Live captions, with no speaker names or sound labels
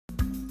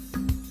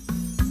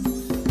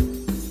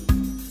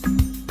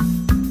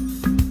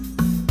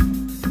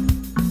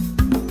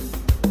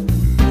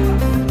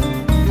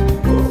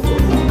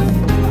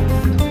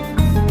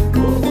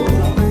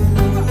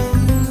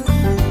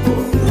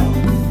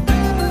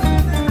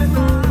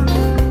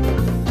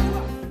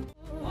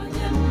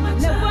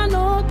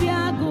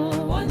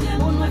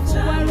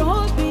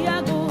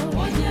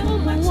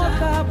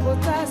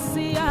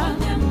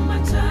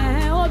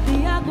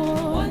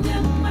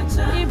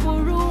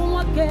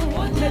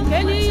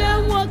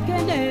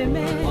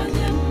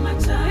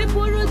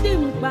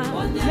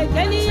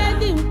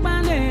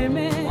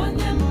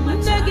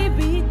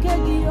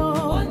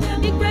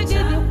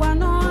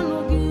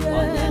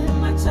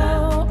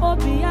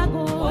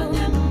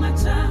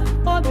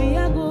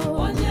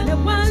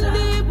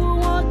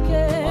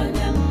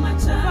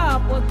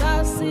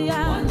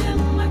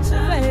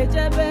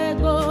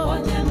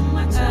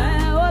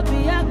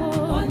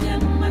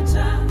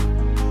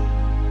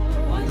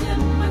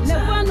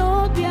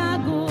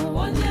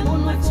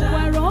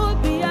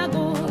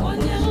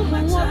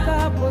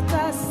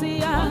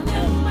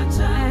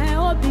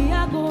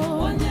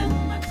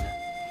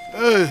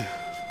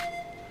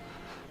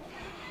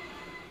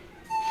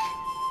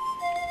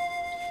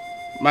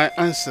My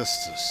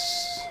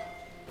ancestors,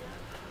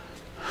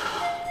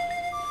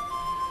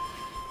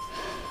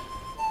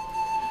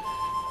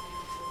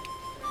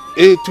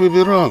 it will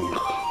be wrong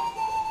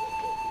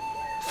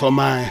for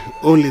my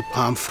only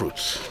palm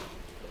fruit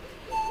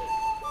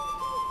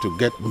to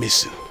get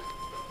missing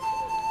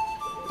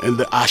in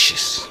the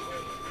ashes.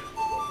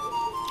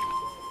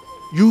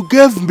 You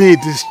gave me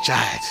this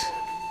child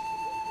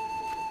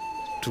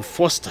to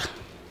foster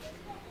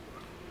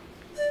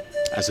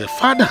as a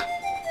father,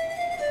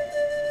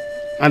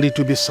 and it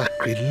will be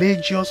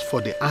sacrilegious for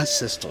the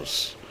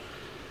ancestors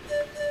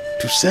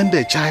to send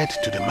a child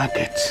to the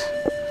market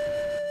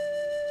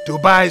to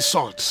buy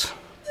salt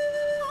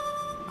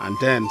and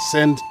then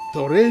send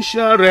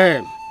torrential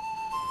rain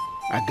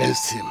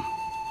against him.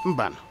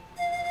 Mbana.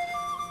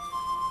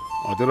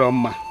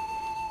 Odiroma.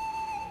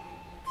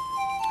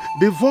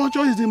 The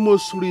vulture is the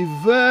most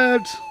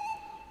revered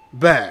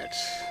bird.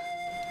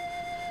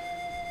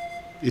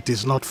 It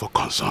is not for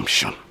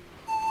consumption.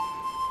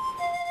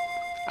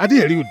 I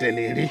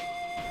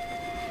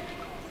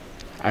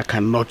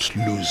cannot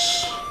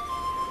lose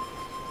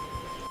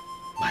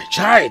my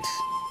child.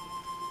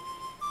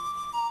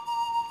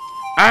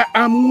 I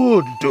am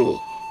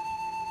Wodo,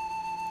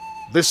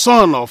 the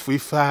son of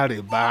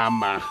Ifare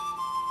Bama,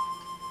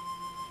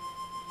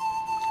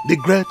 the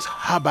great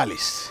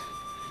herbalist,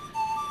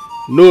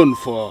 known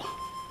for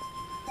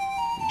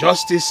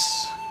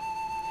justice,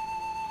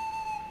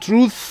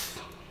 truth,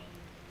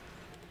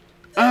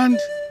 and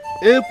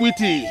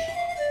equity.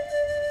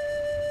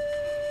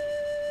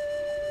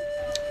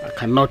 I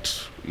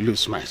cannot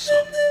lose my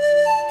son.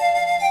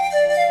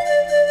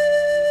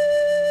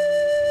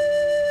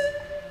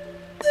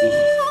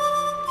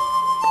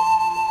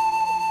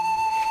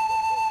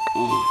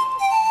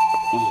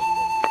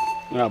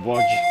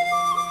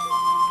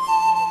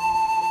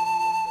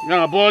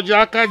 Boji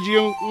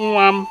akaji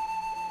nwam.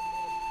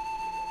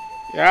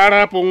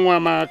 Yarapu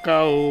nwam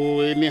aka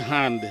o any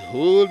hand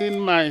holding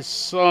my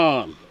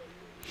son.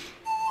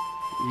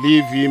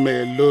 Leave him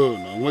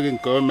alone. Onwegi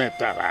nke o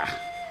metara.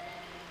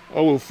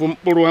 O will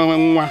mkpụrụ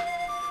nwa.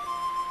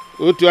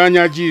 Otu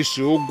anya ji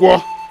isi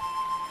ụgwọ.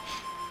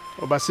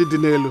 Obasi dị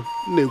n'elu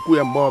na-ekwu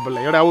ya mgbe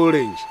ọbụla yara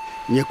orange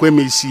nyekwe m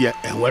isi ya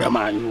enwere m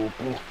anya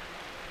ukwu.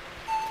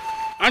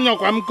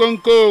 Anyọkwa m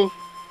konko.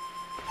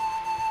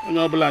 Onye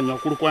ọbụla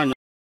anyọkwurukwa anya.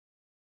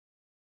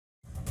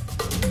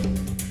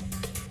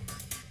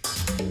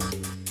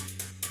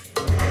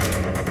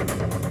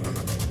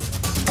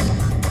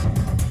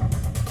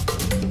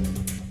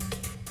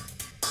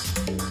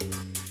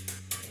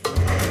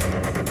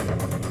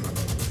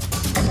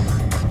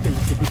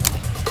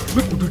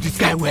 We could do this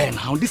guy well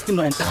now. This thing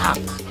not enter.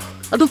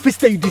 I don't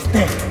face you this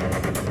time.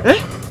 Eh?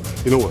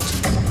 You know what?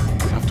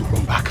 We have to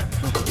run back.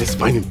 Let's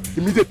find him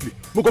immediately.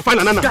 We'll go find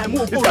Anana. Guy,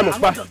 move, this guy must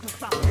pass.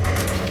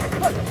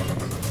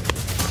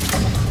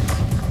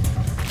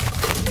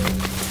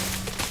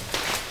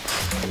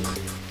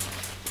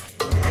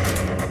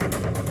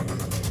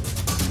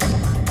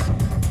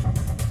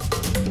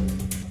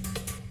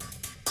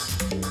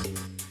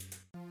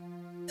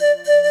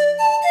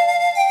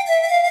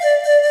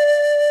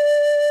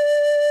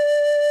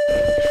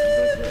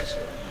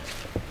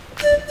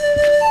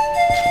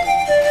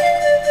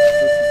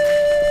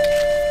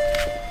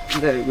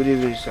 Good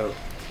evening, sir.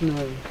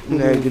 No.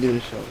 Good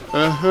evening, sir.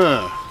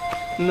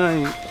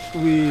 No,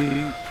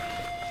 we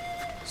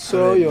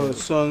saw your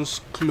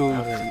son's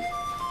clothes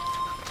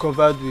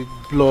covered with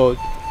blood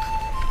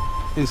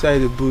inside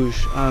the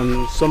bush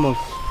and some of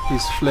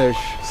his flesh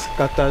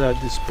scattered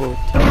at the spot.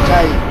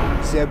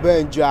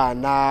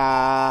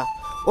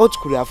 What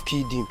could have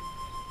killed him?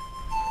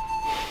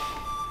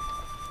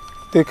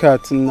 Take her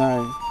to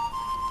 9.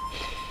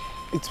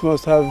 It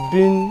must have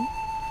been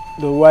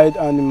the wild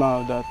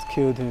animal that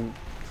killed him.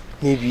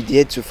 Maybe they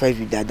had to fight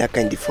with the Dikeh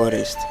in the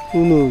forest.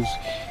 Who knows?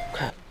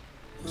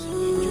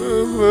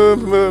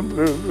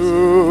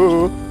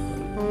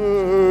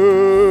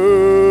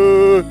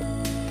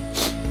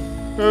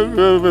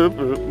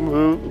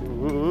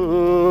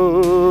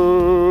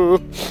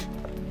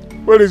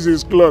 What is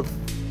his cloth?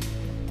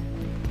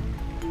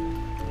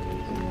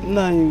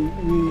 No,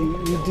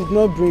 we did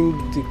not bring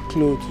the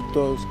clothes with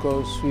us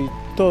because we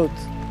thought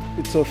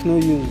it's of no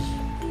use.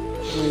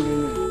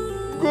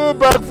 Go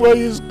back for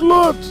his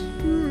clothes.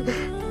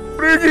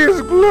 Bring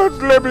his clothes.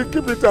 Let me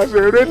keep it as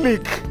a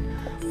relic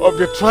of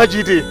the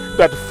tragedy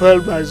that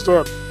fell my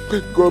son.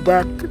 Go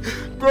back.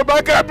 Go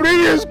back and bring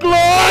his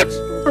clothes.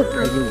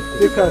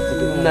 Take out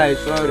the Nice,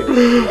 sorry.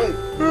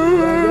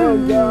 Go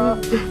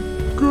back.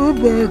 Go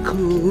back.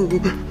 Go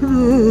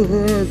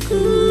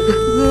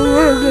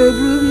back and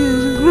bring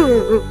his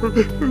clothes.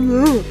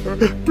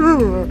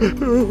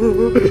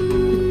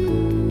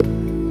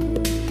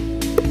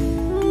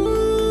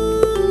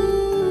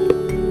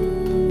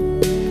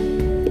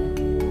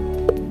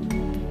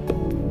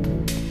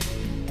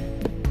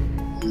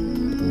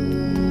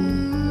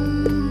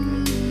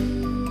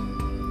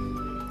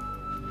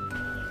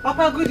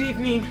 Papa, good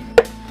evening.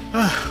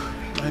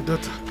 My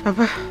daughter.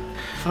 Papa.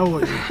 How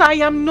are you? I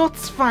am not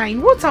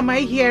fine. What am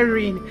I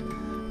hearing?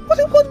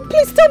 What,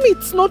 please tell me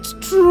it's not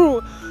true.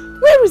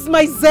 Where is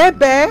my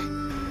Zebe?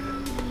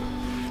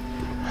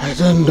 I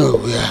don't know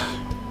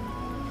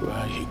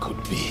where he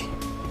could be.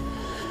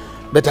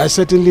 But I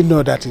certainly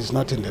know that he's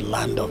not in the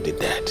land of the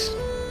dead.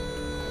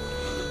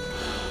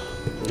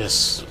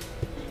 Yes.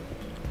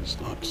 He's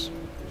not.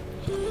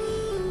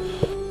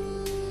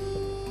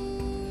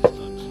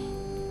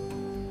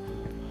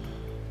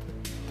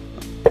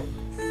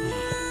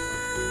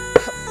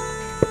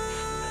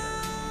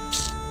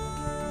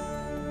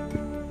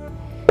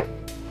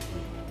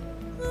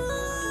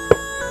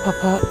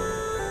 Papa,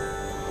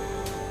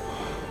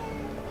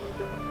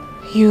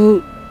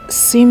 you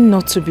seem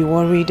not to be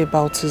worried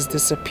about his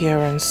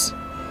disappearance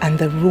and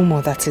the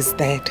rumor that he's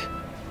dead.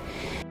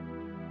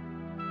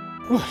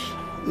 Well,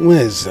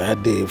 where's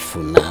Ade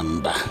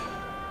Funamba?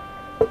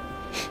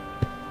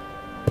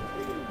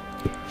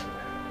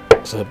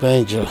 Sir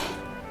Benjo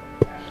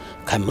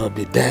cannot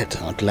be dead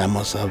until I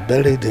must have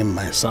buried him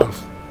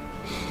myself.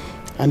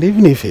 And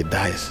even if he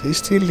dies, he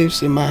still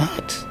lives in my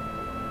heart.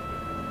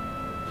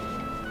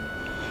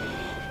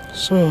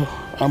 So,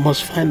 I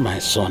must find my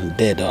son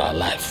dead or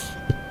alive.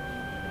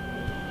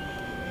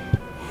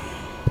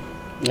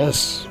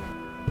 Yes.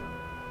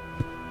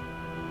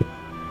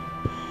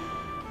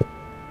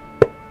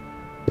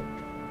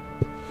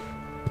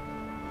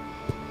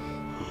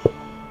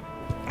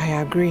 I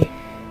agree.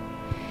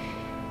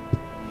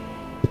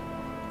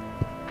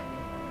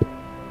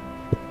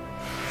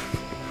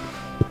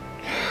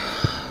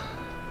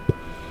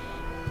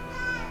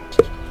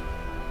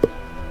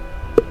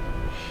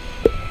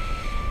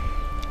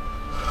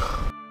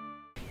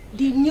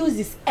 The news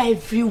is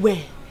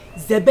everywhere.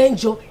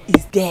 Zebenjo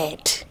is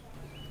dead.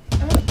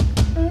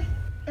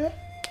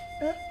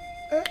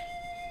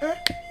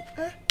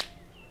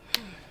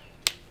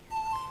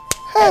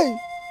 Hey!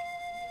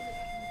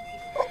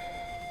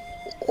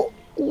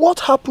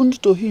 What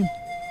happened to him?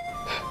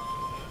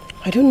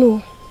 I don't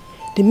know.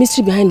 The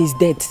mystery behind his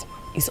death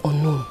is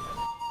unknown.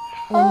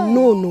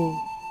 Unknown.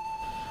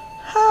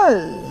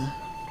 Hey!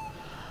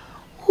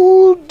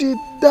 Who did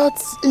that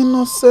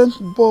innocent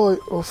boy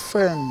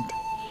offend?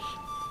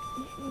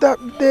 That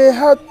they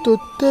had to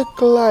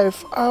take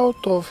life out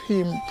of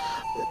him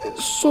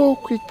so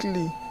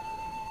quickly.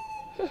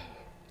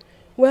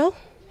 Well,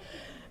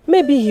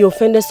 maybe he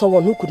offended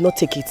someone who could not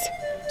take it.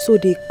 So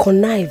they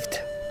connived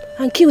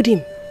and killed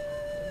him.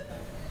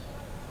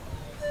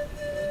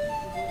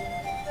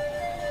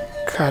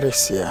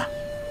 Carisia,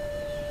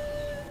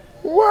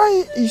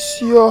 why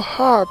is your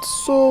heart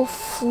so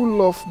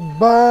full of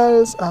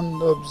bias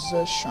and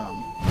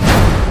obsession?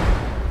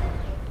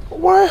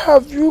 Why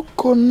have you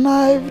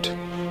connived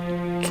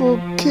to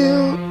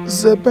kill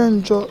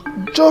Zebenjo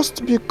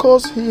just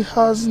because he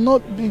has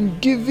not been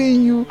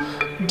giving you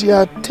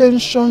the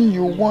attention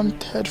you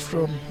wanted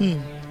from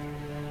him?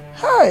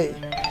 Hi,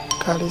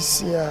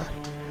 Carisia.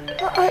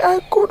 I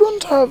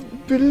couldn't have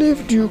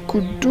believed you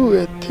could do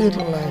a thing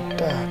like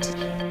that.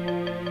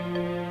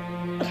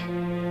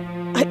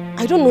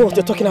 I don't know what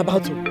you're talking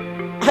about.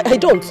 I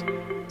don't.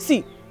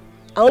 See,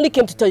 I only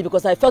came to tell you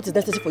because I felt it's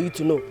necessary for you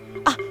to know.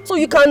 So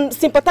you can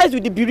sympathize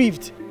with the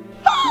bereaved.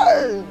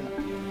 Hey!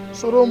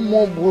 Soro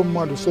mobu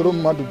madu, soro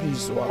madu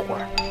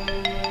bizuawa.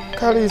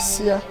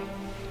 Carisia,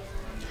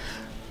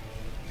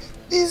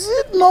 is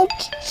it not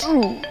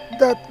true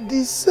that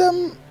the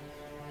same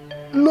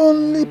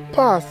lonely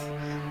path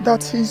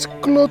that his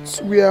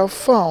clothes were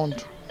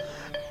found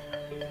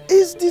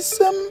is the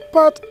same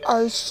path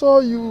I saw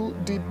you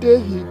the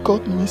day he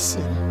got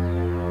missing?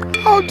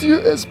 How do you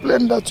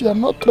explain that you are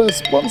not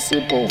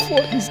responsible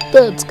for his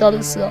death,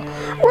 Carisia,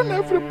 when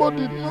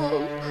everybody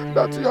knows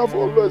that you have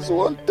always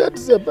wanted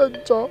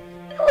Zebenjo?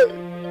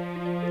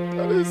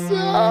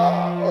 Carisia,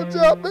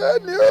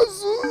 Ojabeni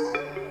Ozu.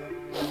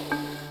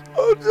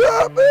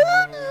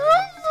 Ojabeni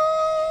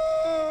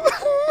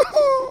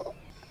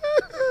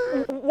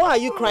Ozu. Why are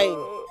you crying?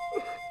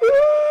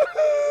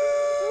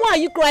 Why are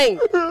you crying?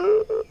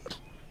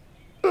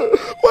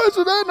 Why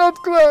should I not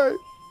cry?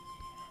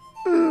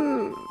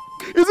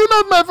 Is it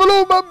not my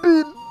fellow human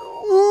being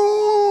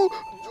who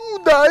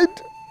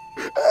died?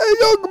 A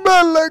young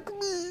man like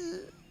me.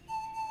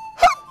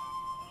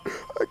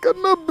 I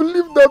cannot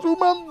believe that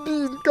human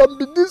being can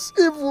be this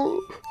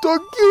evil to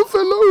kill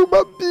fellow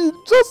human being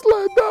just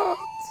like that.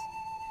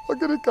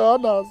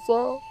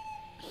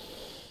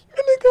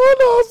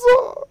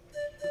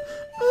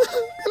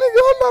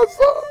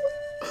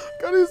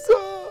 Kalisa,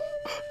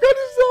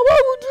 why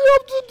would you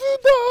have to do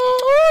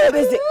that?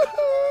 Leave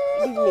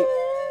me.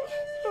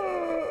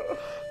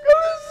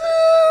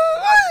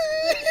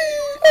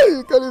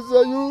 Kalisa,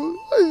 you,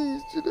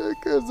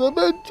 Chineke,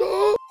 Zebencho.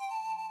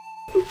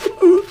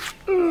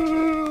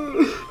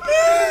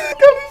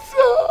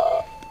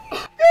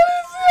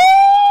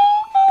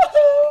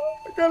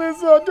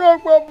 Kalisa,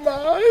 don't come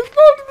now. It's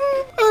not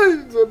good.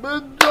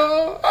 Zebencho.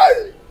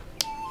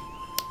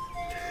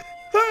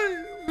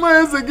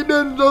 My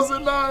second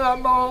doesn't know. I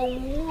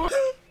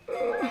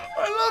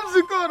love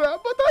Zikora,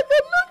 but I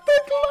cannot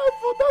take life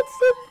for that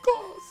same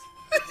cause.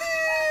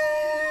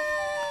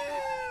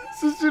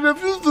 Since she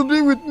refused to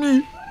be with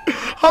me,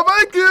 have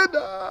I killed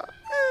her?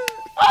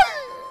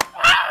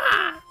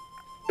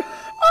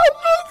 I've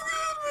not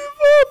killed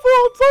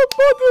before for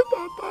somebody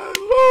that I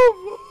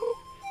love.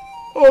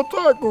 Oh,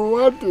 talk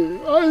one day.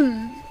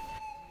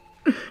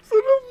 So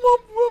the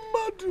mom will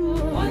mad you.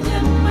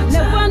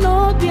 Never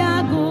know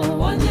Biago.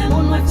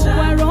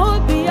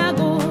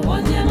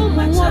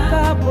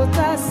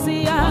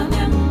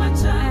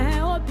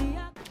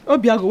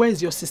 Obiago, where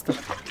is your sister?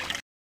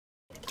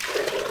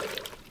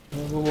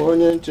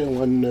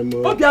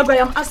 Obiago, I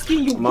am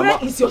asking you, Mama, where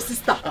is your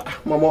sister?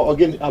 Mama,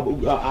 again,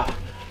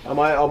 am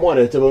I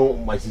to tell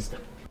my sister?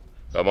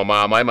 Mama,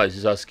 am I my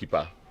sister's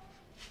keeper?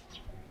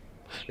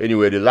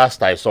 Anyway, the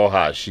last I saw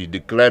her, she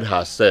declared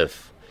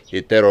herself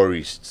a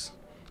terrorist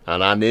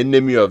and an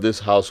enemy of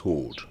this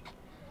household.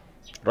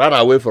 Ran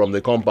away from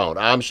the compound.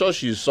 I'm sure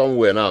she's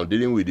somewhere now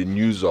dealing with the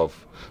news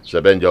of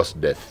Sebenjo's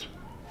death.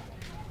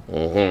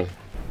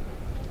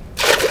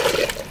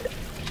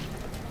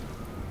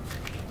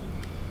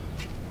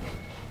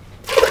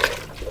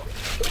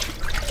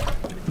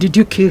 Did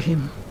you kill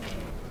him?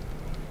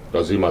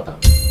 Does it matter?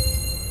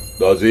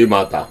 Does it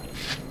matter?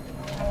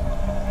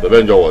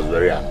 Sebenjo was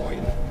very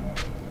annoying.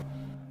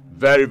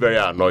 Very, very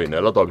annoying.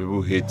 A lot of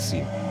people hate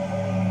him.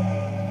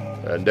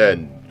 And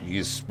then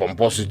his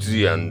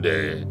pomposity and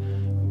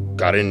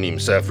carrying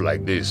himself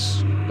like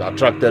this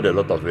attracted a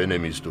lot of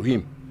enemies to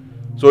him.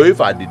 So if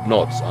I did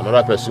not,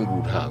 another person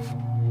would have.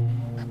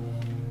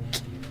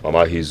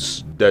 Mama,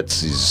 his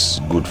death is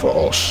good for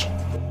us.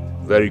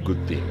 Very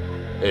good thing.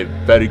 A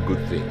very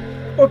good thing.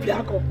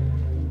 Obiago,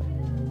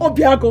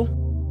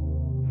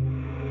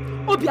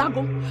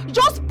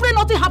 just pray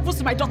nothing happens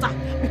to my daughter.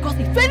 Because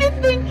if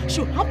anything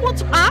should happen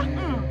to her,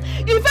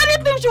 if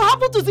anything should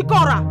happen to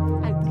Zikora,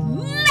 I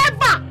will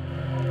never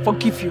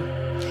forgive you.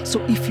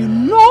 So if you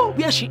know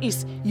where she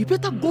is, you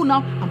better go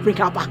now and bring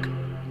her back.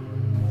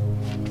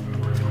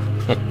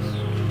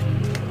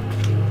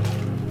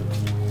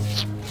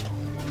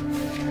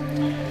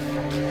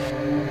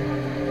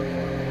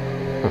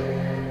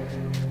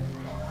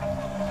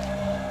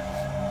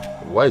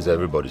 Why is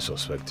everybody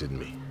suspecting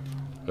me?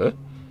 Eh?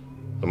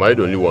 Am I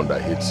the only one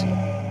that hates him?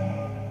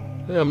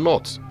 I am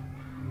not.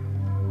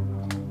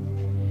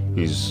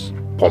 He's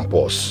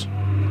pompous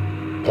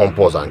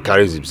and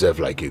carries himself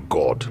like a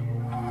god.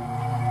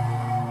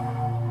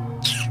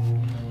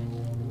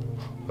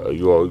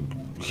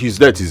 His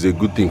death is a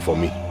good thing for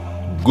me.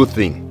 Good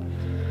thing.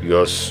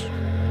 Because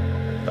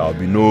there'll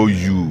be no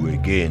you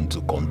again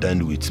to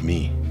contend with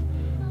me.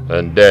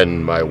 And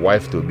then my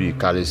wife to be,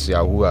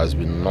 Kalisia, who has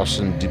been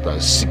nursing deep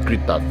and secret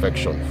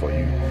affection for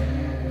you,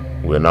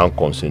 will now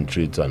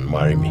concentrate and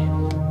marry me.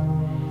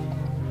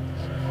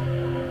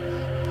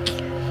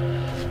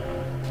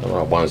 I'm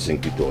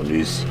advancing it on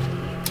this.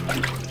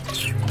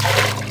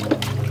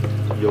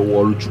 Your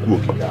wall to go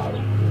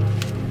down.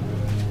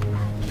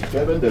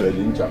 Kevin, the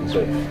lynch and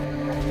say,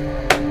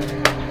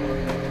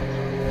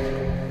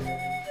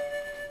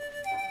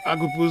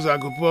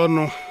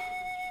 Agupuno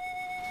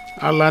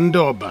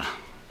Alandoba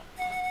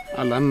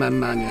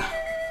Alananya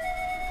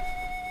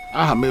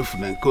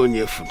Ahamefuna and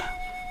Konyefuna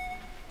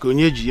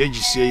Konyeji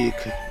Eji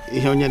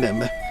Ihonye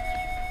Neme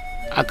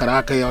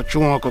Akaraka ya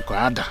Chumoko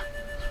Ada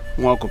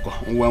Mwokoko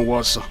Nwen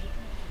Waso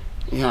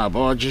Ihe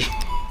Aboji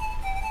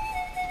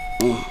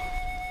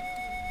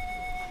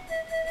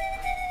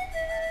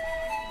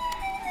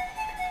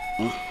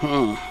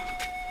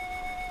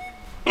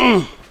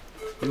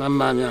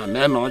Nananya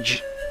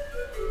Nenoji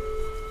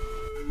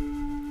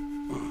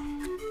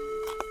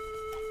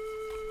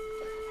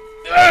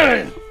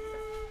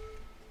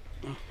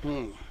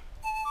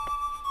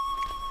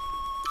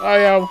I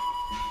am.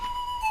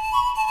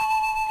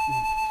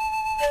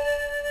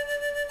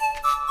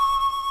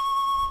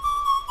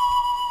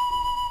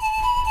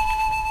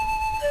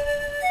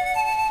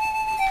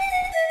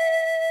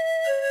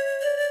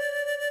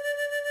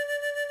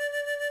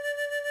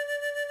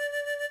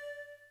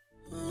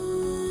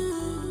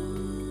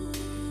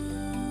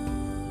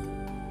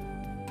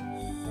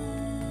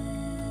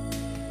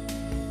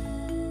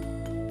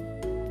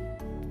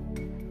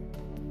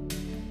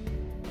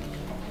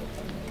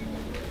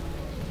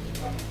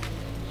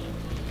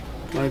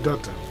 My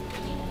daughter.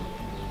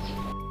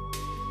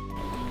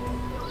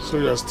 So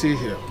you're still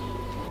here.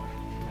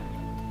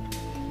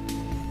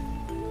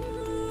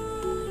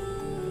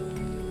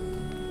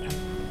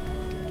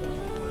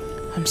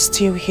 I'm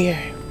still here.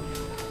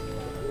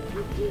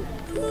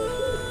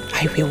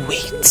 I will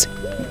wait.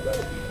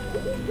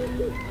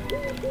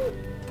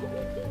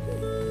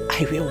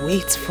 I will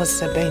wait for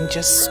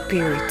Zebenjo's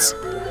spirit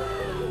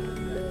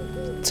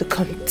to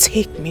come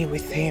take me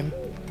with him.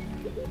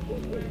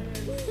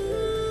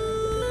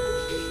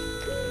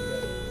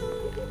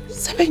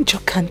 Zebenjo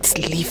can't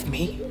leave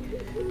me.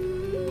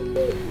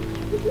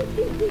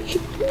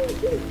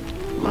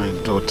 My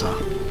daughter,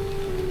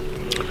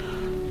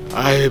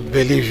 I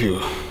believe you.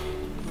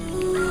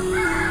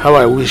 How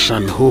I wish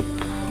and hope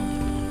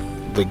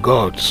the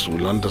gods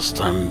will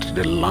understand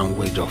the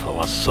language of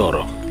our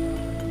sorrow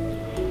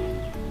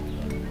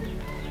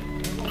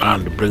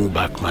and bring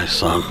back my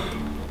son.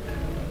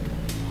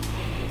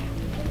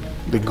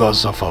 The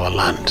gods of our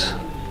land.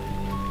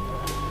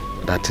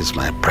 That is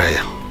my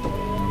prayer.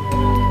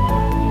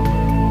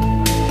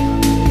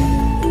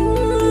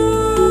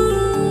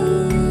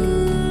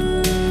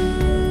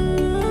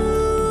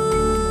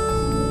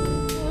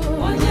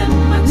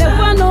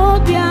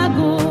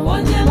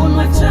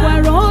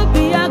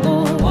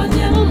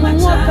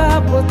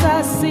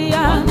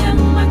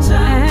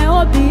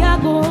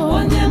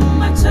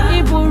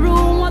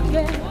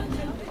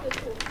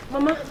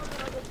 Mama.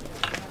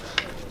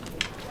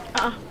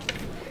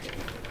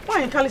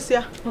 Why in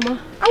Calicia? Mama.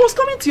 I was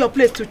coming to your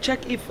place to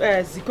check if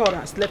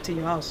Zikora slept in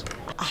your house.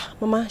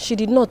 Mama, she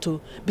did not.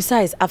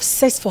 Besides, I've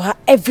searched for her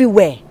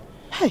everywhere.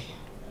 Hey.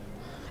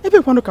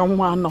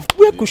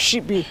 Where could she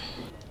be?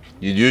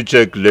 Did you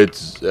check late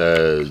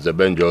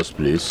Zebenjo's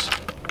place?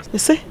 You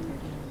see?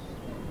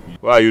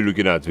 Why are you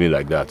looking at me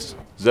like that?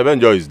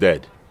 Zebenjo is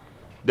dead.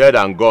 Dead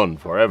and gone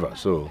forever,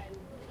 so...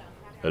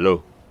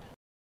 Hello?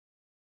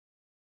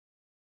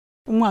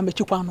 Your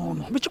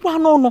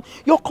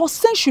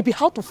concern should be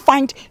how to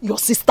find your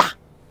sister.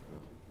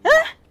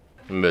 Eh?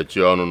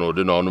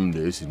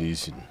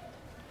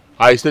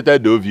 I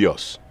stated the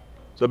obvious.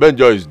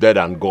 Zebenjo is dead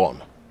and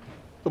gone.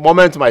 The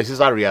moment my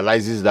sister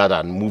realizes that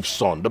and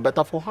moves on, the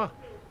better for her.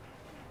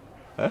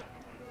 Eh?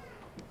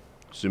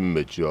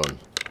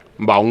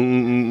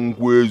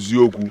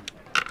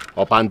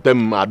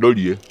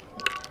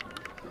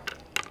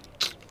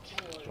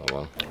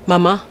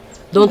 Mama,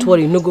 don't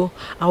worry, Nogo.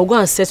 I'll go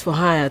and search for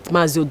her at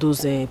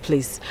Maziodo's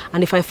place.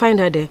 And if I find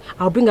her there,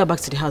 I'll bring her back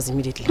to the house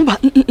immediately.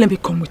 But let me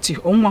come with you.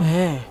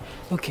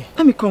 Okay.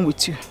 Let me come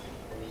with you.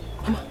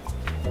 Mama.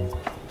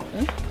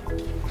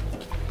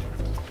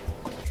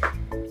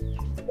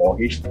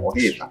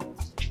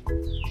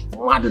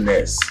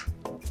 Madness.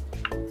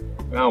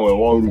 Now we're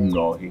one room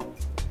now.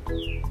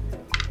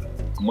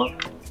 Ma,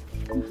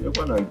 you're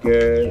gonna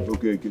get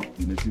okay, the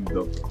native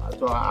doctor. I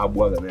saw Abu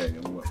Agane.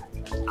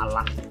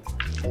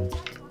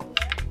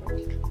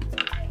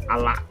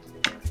 Allah.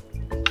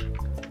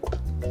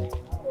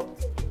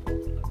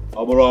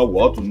 Abra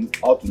what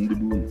out in the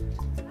moon.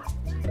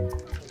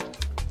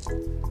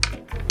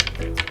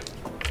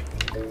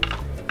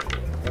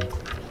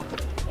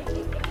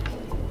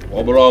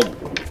 Abra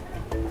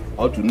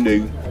out in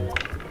the.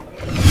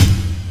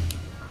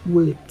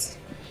 Wait.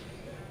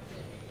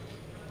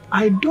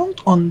 I don't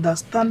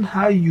understand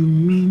how you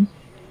mean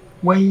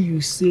when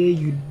you say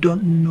you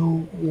don't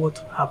know what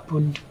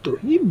happened to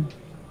him.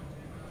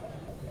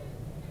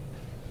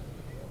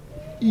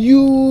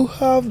 You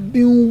have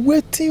been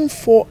waiting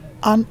for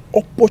an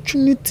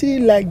opportunity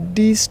like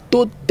this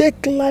to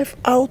take life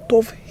out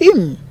of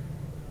him.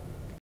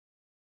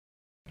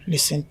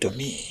 Listen to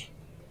me.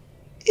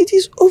 It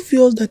is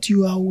obvious that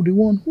you are the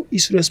one who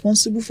is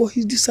responsible for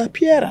his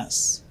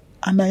disappearance.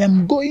 And I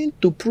am going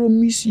to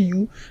promise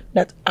you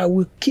that I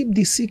will keep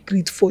the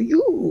secret for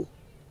you.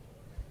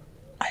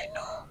 I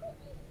know.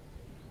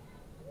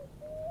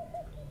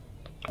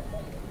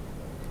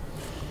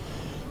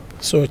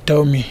 So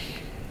tell me,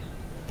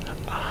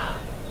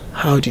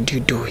 how did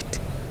you do it?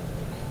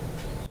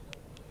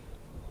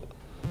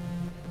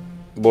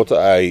 But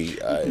I...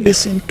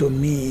 Listen to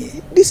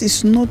me. This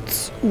is not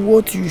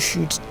what you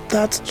should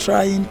start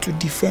trying to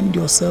defend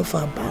yourself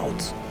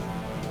about.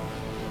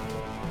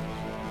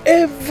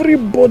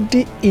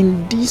 Everybody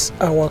in this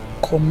our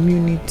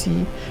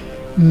community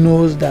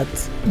knows that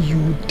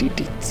you did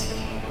it.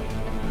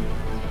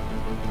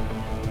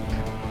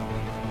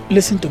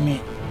 Listen to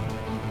me.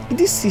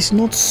 This is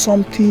not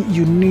something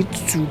you need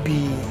to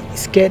be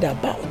scared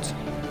about.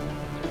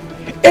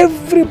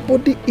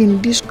 Everybody in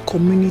this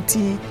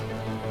community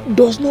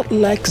does not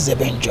like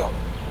Zebenjo.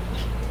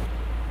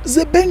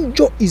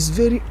 Zebenjo is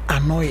very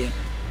annoying.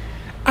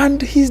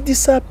 And his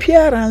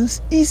disappearance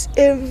is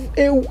a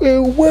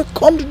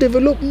welcomed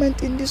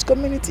development in this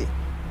community.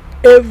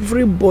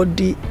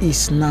 Everybody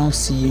is now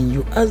seeing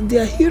you as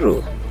their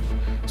hero.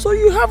 So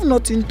you have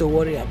nothing to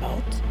worry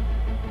about.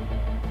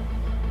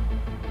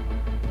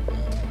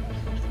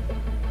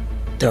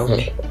 Tell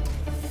me,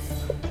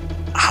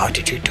 how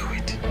did you do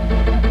it?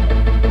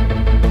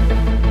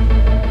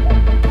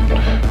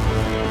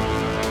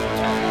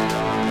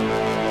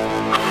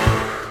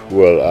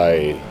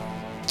 Well,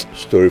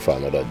 story for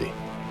another day.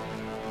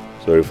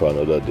 Sorry for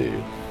another day.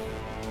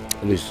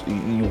 At least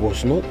it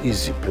was not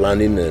easy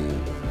planning and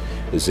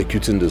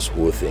executing this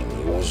whole thing.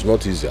 It was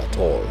not easy at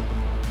all.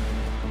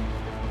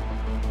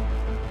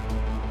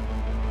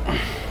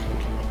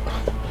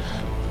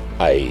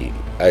 I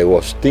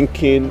was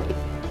thinking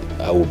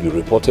I would be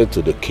reported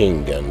to the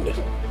king and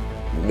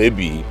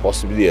maybe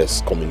possibly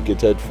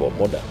excommunicated for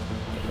murder.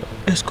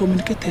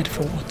 Excommunicated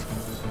for what?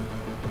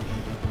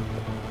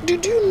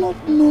 Did you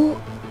not know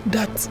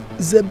that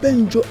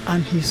Zebenjo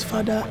and his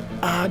father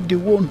are the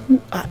one who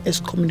are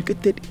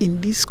excommunicated in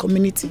this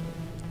community?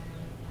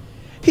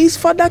 His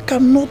father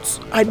cannot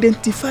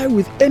identify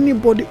with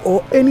anybody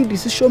or any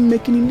decision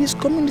making in this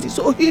community,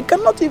 so he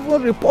cannot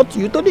even report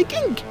you to the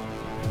king.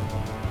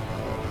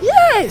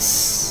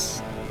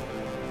 Yes!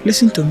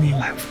 Listen to me,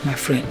 my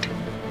friend.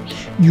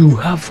 You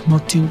have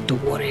nothing to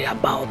worry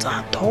about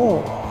at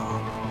all.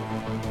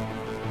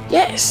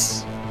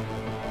 Yes.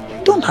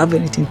 You don't have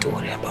anything to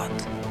worry about.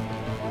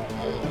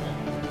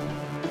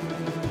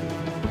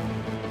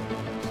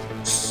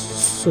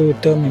 So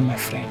tell me, my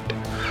friend,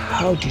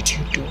 how did you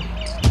do it?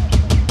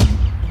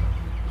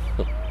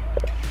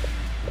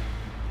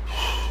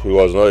 It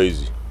was not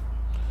easy.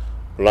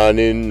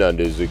 Planning and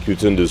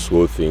executing this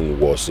whole thing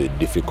was a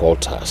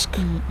difficult task.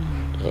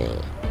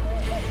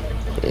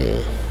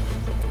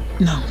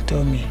 Now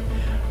tell me,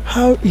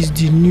 how is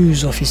the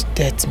news of his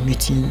death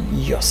meeting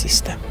your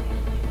sister?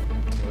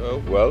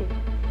 Well,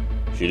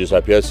 she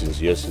disappeared since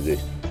yesterday.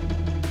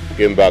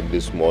 Came back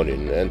this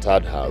morning,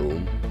 entered her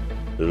room,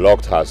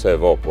 locked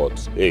herself up, but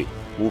hey,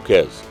 who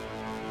cares?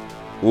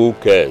 Who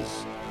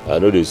cares? I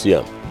know they see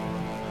him.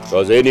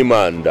 Because any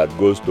man that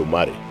goes to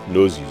marry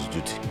knows his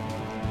duty.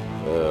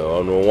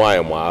 I know why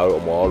I'm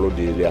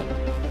already there.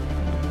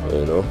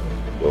 You know,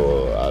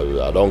 so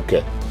I don't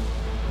care.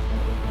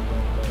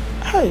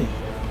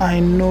 I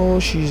know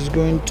she's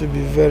going to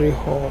be very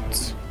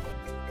hot.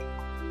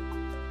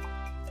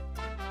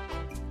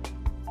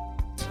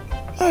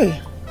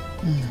 I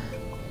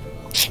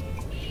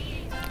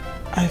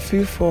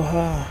feel for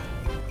her.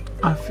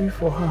 I feel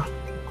for her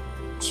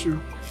too.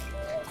 I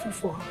feel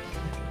for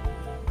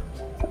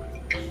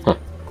her.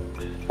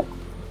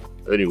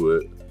 Anyway,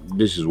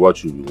 this is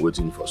what you've been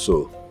waiting for,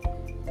 so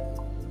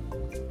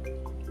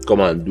come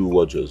and do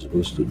what you're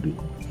supposed to do.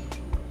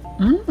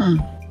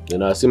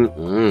 Then I say,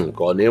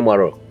 call name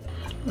Maro.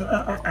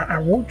 I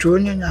won't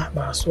join you now,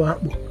 Baswap.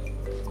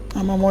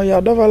 I'm a more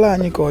Yadovala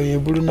and you call you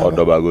Bruno.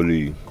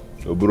 Dobagoli,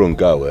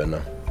 Obrunka,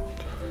 wena.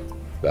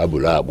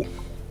 Babulabu.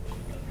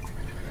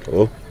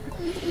 Oh,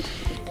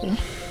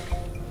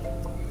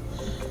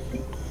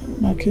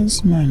 my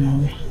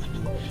kinsman,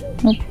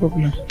 no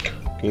problem.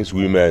 King's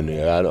women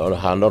on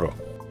Hanoro.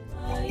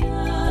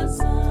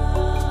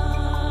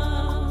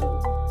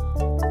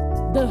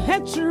 The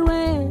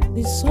hatred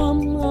is so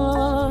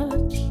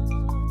much,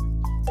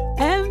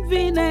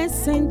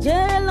 enviness and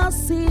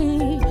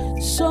jealousy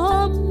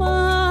so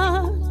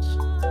much.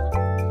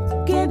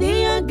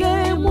 Kedia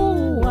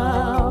gemu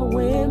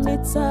we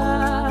meta.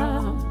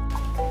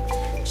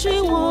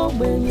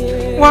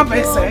 What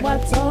is it?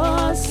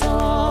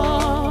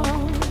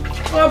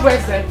 What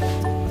is it?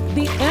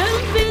 The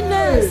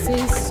enviness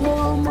is so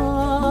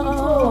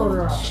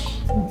much.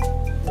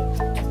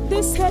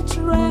 This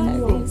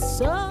hatred is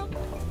so.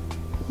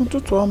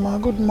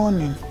 Good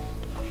morning.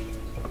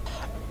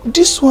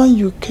 This one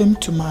you came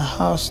to my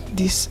house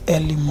this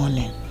early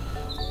morning.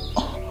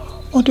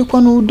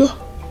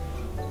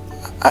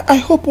 I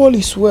hope all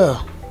is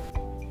well.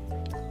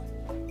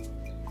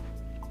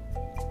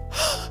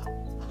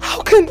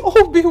 How can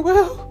all be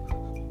well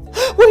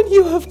when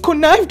you have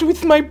connived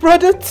with my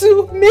brother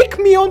to make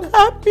me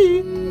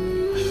unhappy?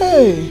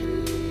 Hey,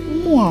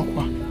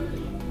 Muakwa,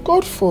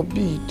 God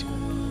forbid.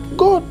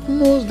 God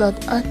knows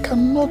that I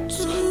cannot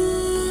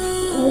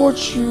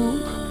watch you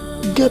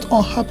get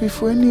unhappy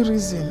for any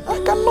reason. I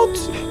cannot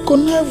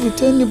connive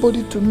with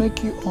anybody to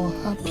make you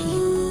unhappy.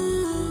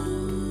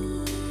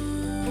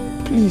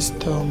 Please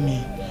tell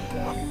me,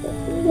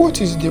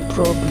 what is the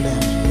problem?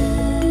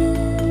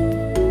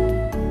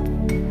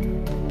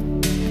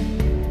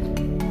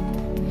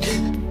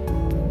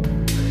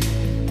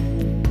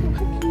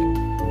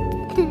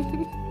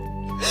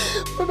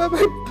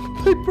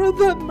 My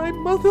brother and my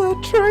mother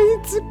are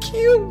trying to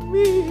kill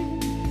me.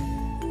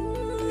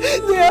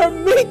 They are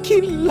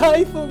making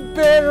life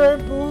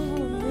unbearable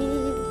for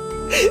me.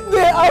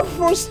 They are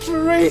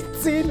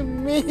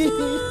frustrating me.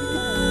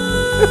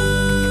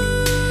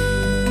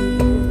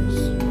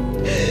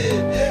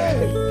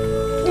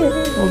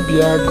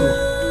 Obiago,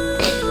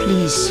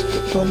 please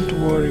don't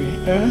worry.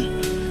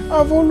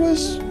 I've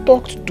always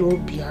talked to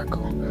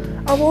Obiago.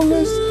 I've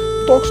always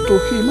talked to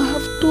him. I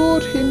have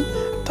told him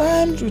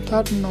times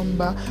without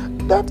number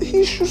that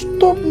he should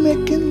stop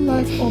making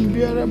life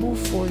unbearable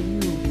for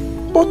you.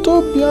 But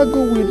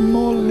Obiago will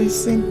not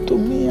listen to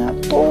me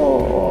at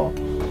all.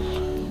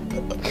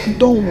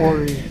 Don't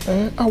worry,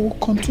 I will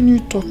continue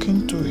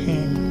talking to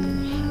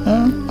him.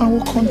 I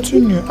will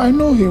continue. I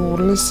know he will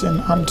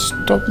listen and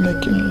stop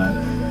making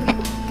life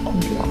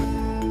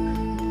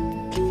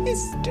unbearable.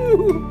 Please do.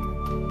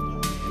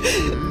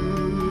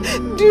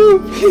 Do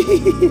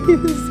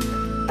please.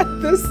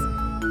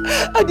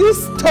 At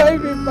this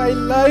time in my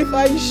life,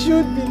 I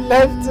should be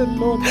left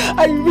alone.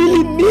 I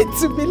really need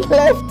to be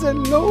left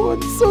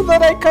alone so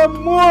that I can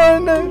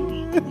mourn.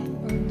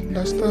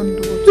 understand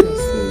what you're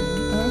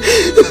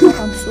saying.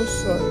 I'm so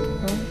sorry.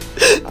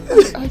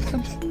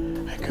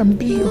 I can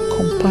be your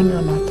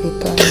companion at a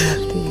time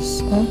like this.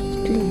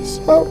 Please.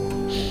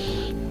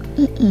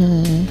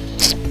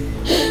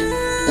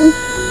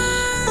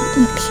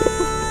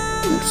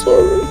 I'm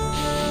sorry.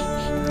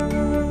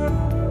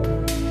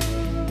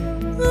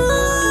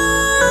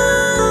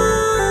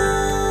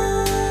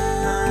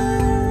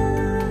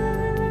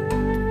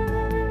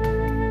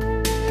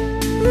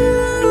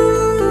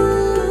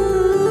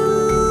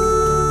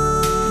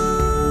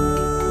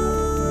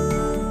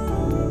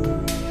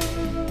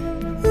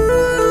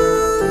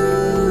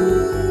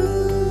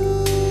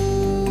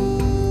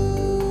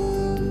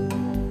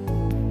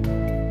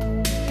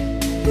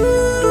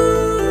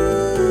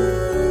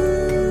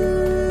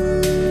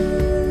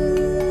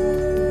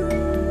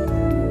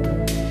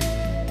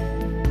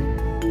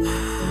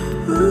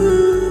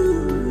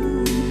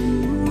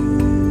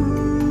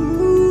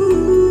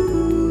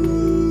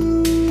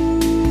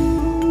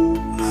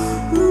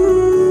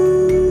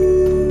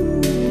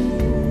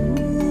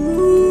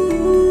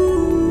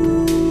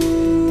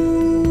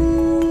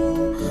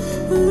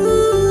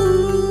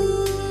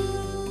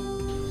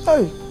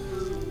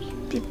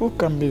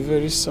 Can be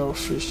very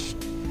selfish.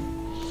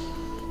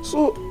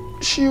 So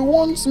she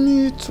wants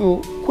me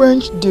to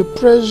quench the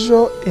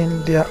pressure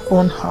in their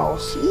own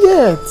house,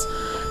 yet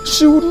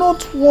she would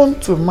not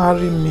want to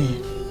marry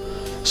me.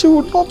 She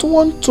would not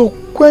want to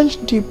quench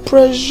the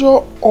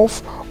pressure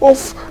of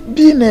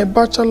being a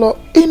bachelor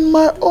in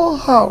my own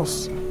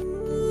house.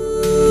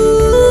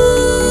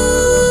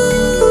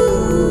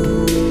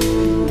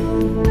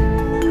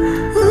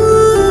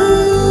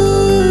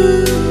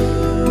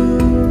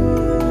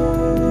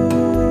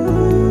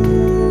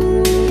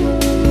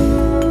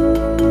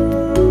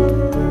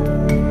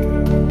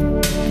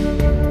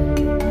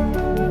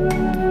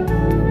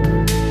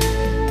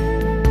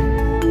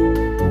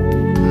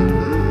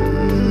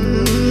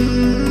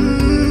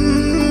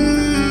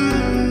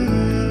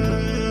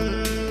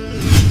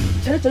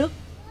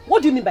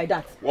 By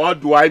that?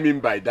 What do I mean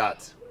by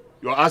that?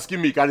 You're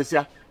asking me,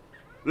 Kalisia?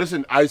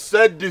 Listen, I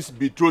said this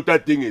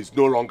betrothed thing is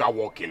no longer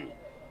working.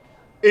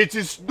 It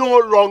is no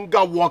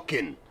longer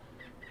working.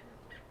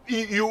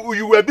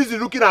 You were busy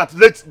looking at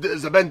late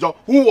Zebenjo,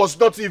 who was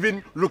not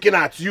even looking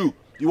at you.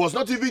 He was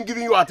not even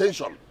giving you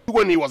attention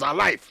when he was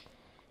alive.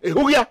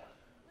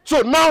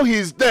 So now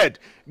he's dead.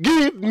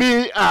 Give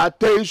me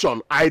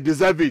attention. I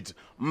deserve it.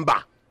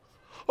 Mba.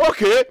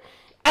 Okay.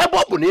 I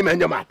bought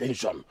him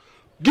attention.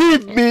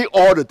 Give me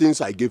all the things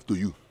I gave to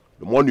you.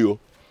 The money,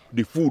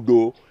 the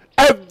food,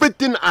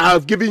 everything I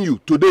have given you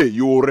today,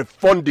 you will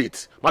refund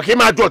it. Maybe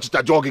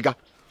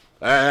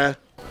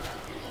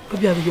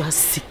you are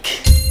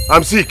sick.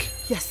 I'm sick.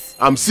 Yes.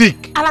 I'm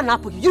sick.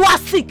 You are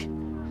sick.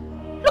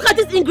 Look at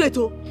this ingrate.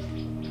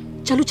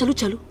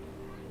 Chalu.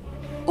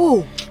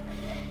 Oh,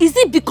 is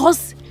it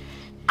because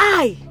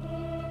I,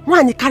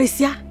 Mwani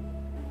Karisia,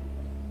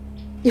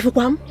 if you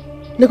come,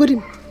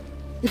 negodim,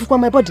 if you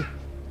come my body,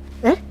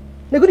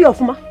 Negudi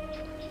Ofuma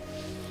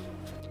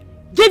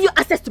gave you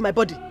access to my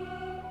body.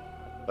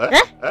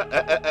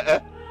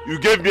 You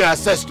gave me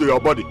access to your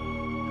body.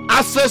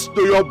 Access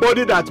to your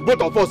body that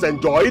both of us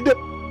enjoyed.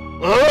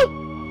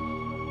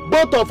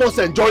 Both of us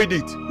enjoyed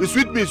it. It's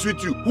with me, it's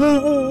with you.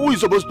 Who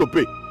is supposed to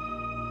pay?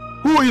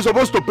 Who is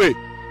supposed to pay?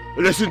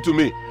 Listen to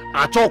me.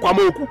 I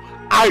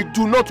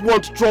do not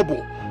want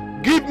trouble.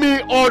 Give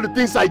me all the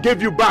things I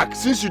gave you back,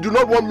 since you do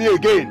not want me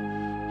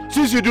again.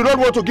 Since you do not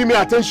want to give me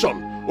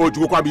attention.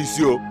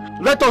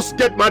 Let us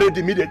get married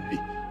immediately.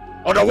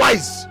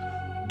 Otherwise,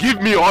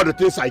 give me all the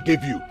things I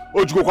gave you.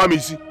 The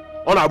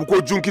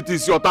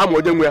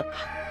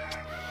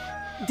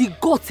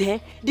gods,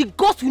 the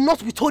gods will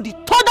not withhold the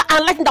thunder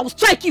and lightning that will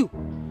strike you.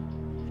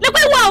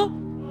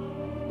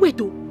 Wait,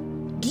 do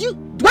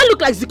I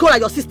look like Zikora,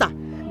 your sister,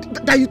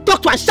 that you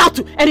talk to and shout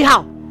to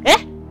anyhow?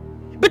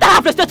 Better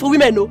have respect for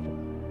women, no?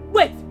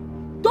 Wait,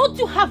 don't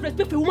you have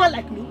respect for a woman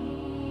like me?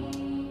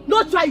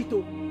 No, try it,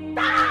 though.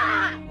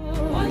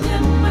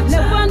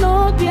 Never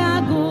know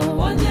Biago,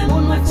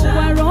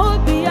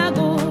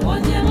 Biago,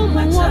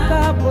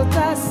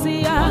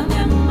 Potasia,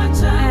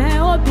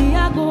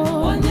 Obiago,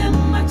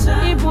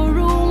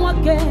 Iburu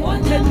Wake,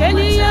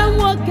 Kenya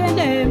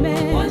Wakeneme,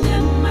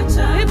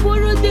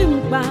 Iburu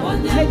Dimpa,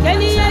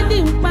 Kenya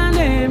Dimpa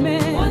neme,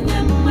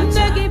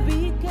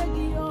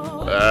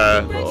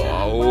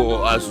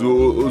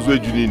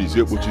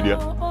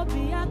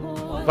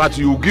 But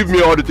you give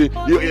me all the things.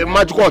 You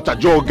magical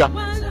joga.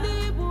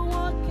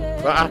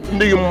 What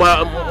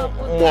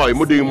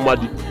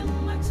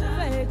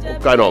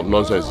kind of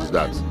nonsense is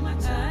that?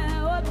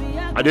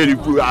 I did it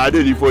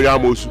for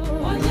Yamos,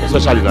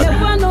 especially that.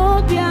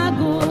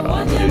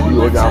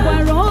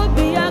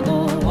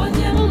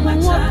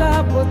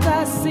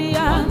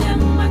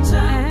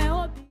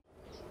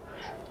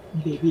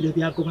 Baby, the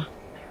Biagoba.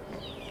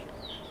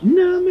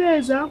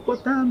 Nameza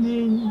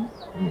Potamin.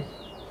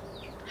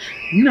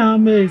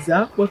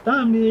 Nameza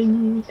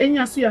Potamin.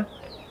 Enyasia.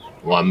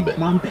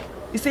 Wambe.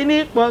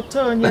 Isini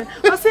Potonye.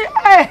 I say,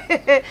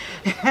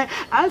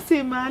 I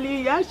say,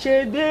 Mali,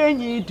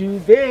 Yashebenyi,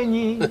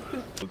 Dubenyi.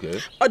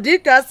 Okay.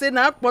 Odika say,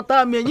 na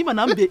Pota me, you man,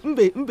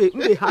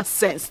 mbe has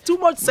sense. Too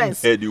much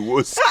sense. Eddie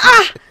was.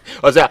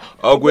 I say,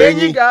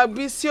 Ogwenyi.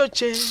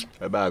 Gabisioche.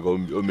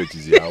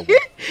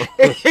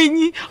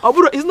 Enyi,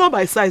 it's not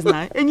by size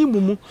now. Enyi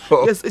mumu.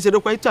 Yes, it's a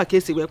quite a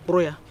case where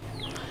prayer.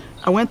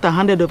 I went and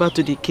handed over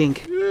to the king.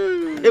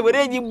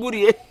 Ewerenyi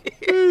buri.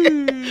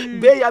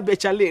 Beya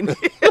bechalin.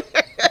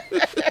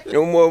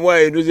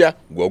 Why do ya?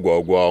 Go.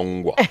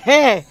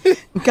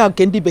 Nka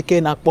kendi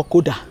beke na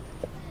Koda.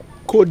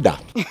 Koda.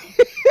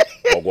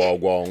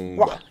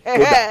 Go.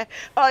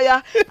 Oh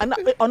yeah, and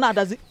ona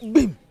does it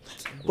bim.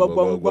 Go.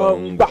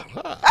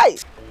 Hey.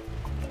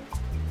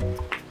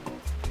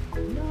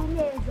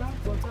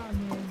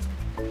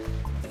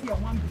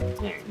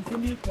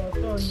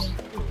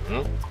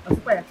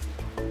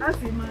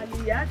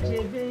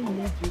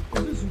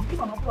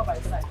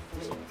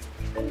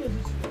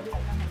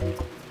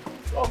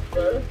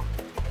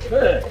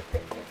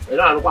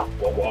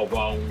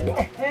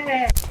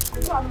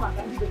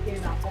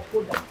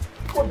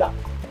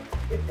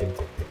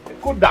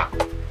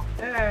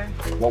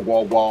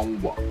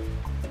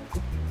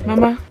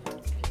 Mama,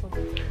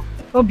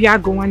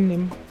 Obiago one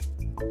name.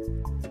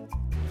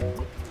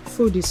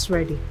 Food is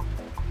ready.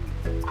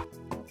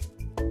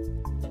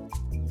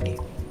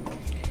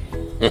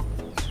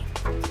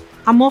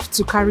 I'm off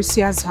to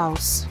Caricia's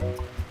house.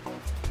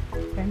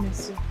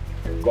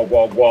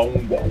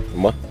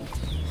 Ma.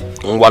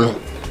 Ngwanu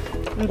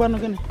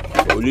gani?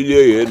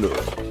 Olile ye no.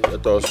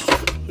 Let us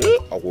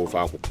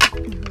akwofa akwo.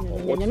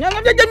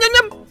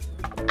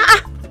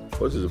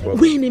 What is the problem?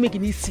 We ain't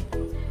making easy.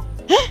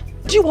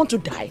 Do you want to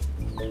die?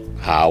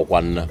 How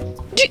one?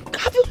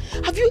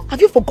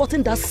 Have you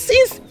forgotten that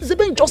since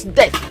Zeben just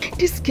death,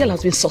 this girl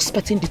has been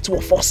suspecting the two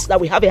of us that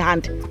we have a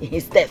hand in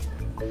his death.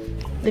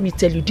 Let me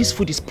tell you, this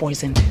food is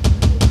poisoned.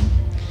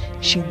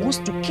 She wants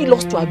to kill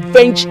us to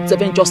avenge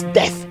Zeben just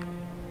death.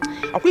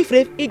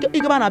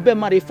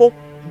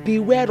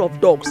 Beware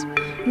of dogs.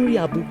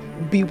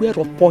 Beware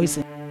of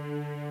poison.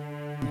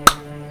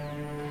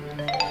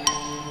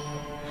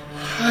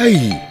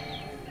 Hi.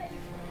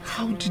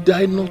 How did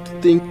I not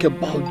think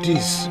about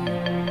this?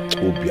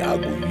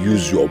 Obiago,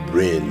 use your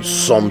brain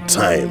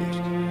sometimes.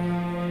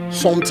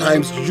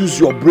 Sometimes use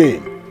your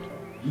brain.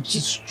 It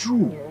is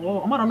true.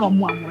 9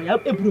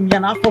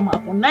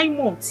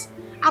 months.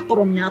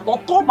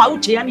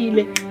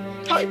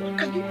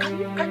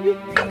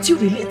 Can't you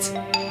relate?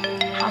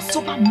 Her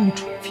sober mood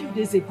a few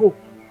days ago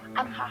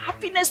and her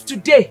happiness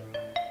today.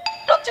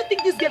 Don't you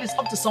think this girl is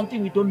up to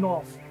something we don't know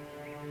of?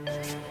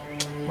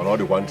 But all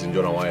the one thing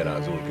John Wine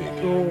is okay.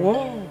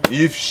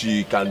 If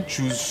she can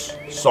choose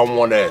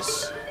someone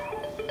else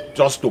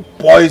just to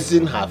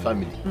poison her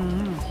family.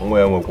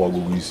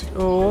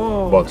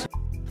 But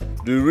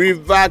the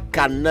river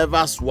can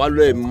never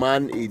swallow a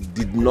man it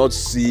did not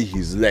see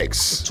his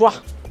legs.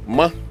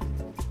 Ma.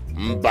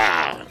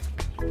 Mba.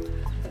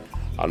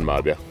 And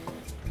Mabia.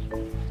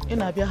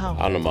 Inabia how?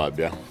 And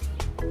Mabia.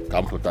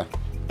 Kamputa.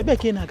 Ebe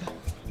kenaga.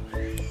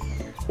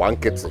 One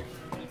kitty.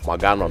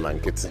 Magano na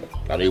nkiti.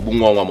 Can you bring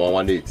one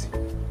 180?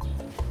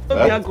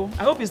 Obiago,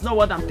 I hope it's not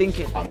what I'm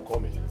thinking. I'm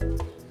coming.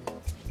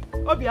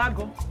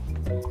 Obiago.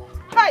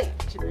 Hi.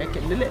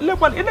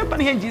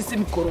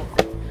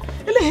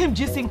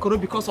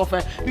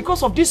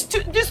 Because of this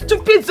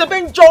stupid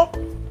Zebenjo.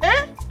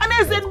 And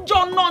as in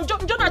John what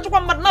kind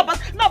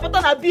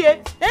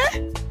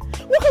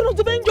of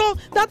Zebenjo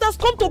that has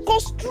come to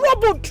cause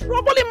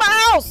trouble in my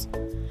house?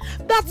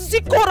 That's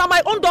Zikora,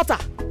 my own daughter.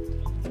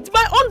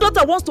 My own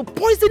daughter wants to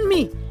poison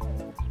me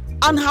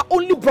and her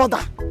only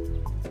brother.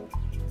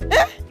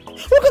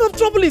 What kind of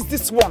trouble is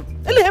this one?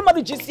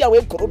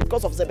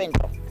 Because of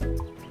Zebenjo.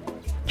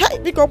 Hey,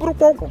 because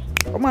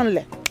come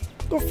on,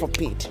 God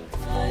forbid.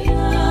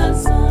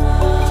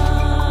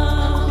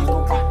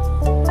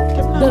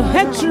 The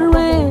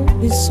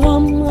hatred is so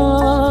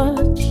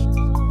much,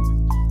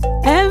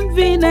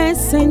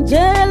 enviness and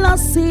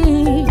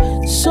jealousy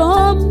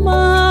so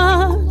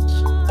much.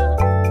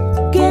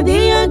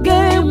 Kedia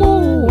gemu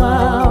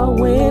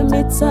we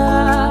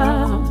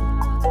meta,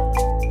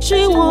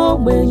 chiwo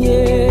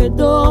benye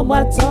do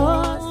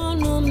bata.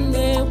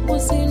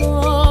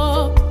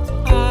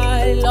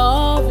 I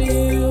love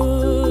you.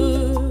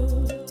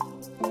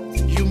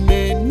 You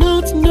may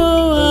not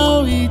know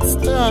how it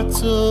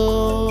starts,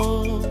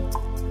 oh.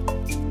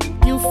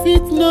 You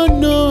fit not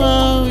know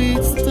how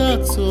it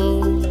starts,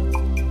 oh.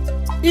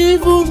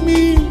 Even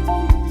me,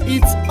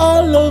 it's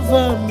all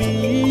over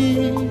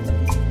me.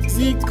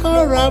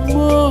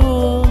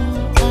 Zikoramo,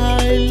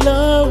 I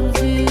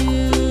love you.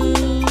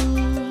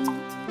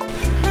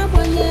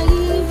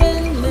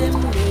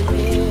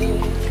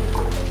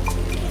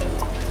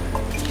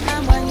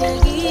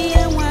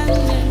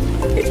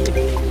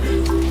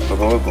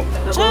 Welcome.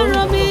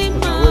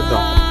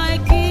 I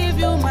give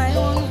you my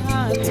own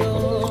heart,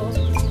 oh.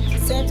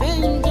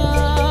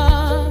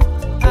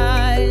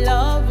 I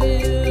love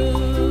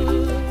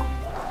you.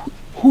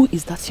 Who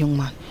is that young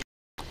man?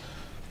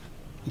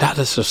 That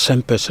is the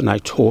same person I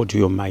told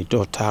you my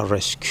daughter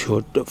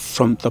rescued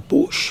from the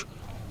bush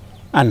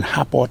and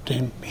harbored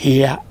him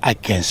here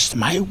against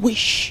my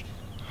wish.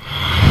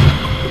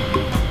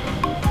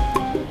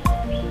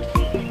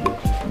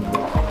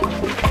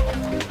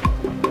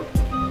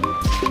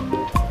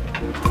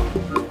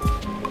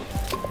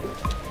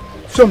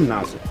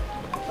 Somnazi,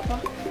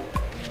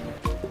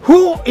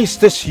 who is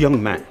this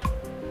young man?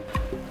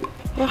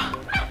 Well,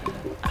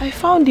 I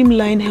found him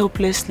lying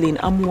helplessly in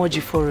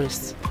Amuaji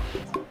Forest.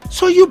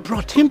 So you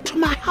brought him to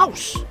my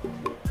house?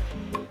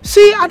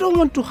 See, I don't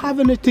want to have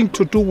anything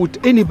to do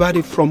with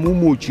anybody from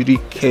Umujiri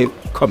Cave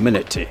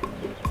community.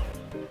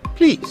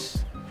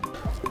 Please.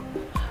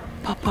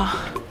 Papa,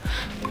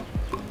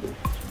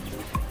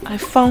 I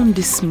found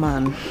this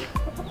man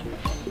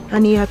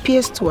and he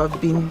appears to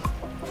have been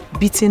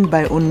beaten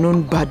by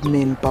unknown bad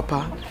men,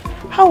 Papa.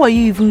 How are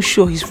you even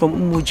sure he's from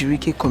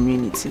Umujiri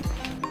community?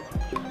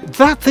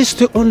 That is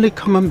the only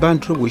common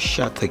boundary we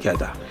share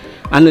together.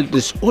 And it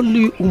is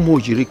only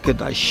Umujiri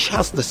that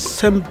shares the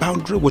same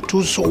boundary with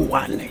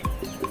Uzowane.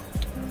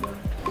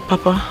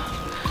 Papa,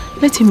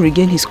 let him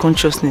regain his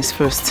consciousness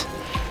first,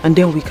 and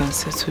then we can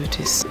settle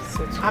this.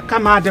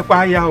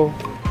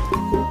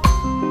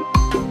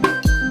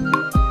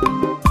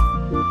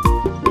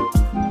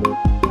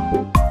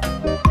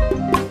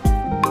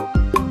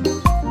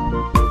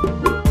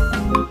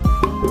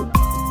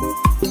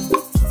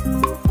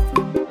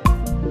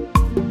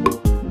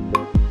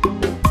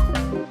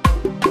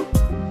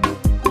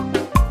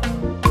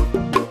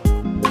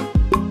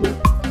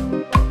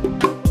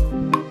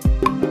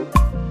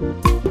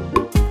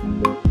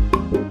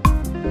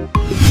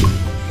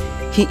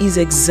 He is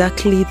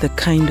exactly the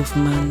kind of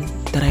man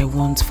that I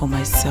want for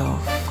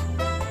myself.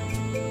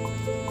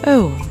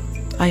 Oh,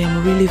 I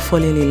am really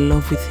falling in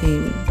love with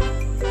him.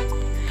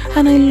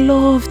 And I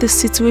love the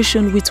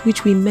situation with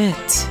which we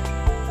met.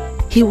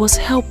 He was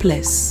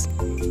helpless,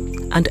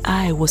 and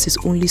I was his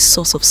only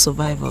source of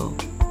survival.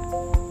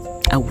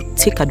 I would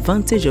take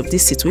advantage of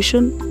this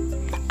situation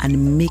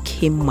and make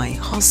him my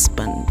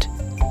husband.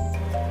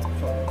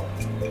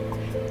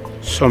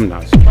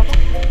 Somnas.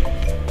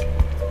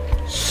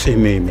 See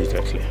me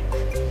immediately.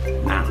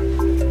 Now.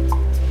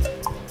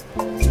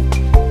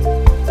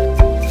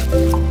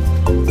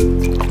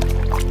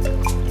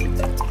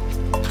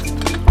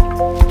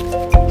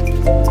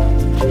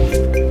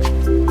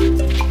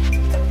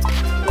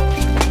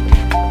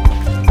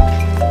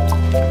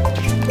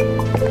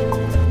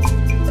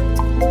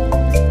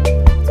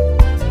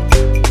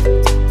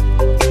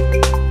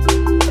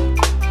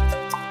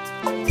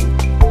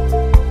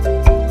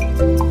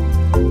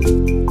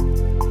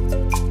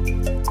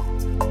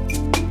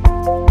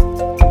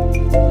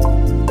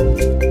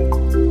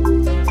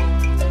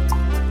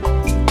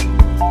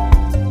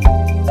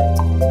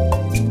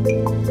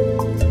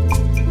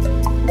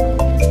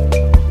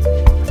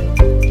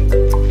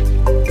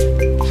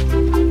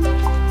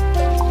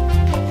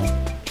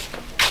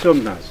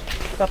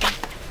 Papa.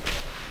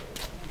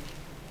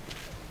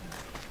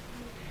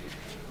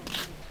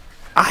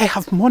 I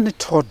have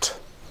monitored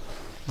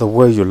the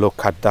way you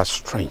look at that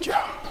stranger.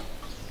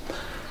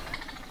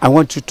 I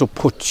want you to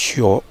put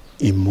your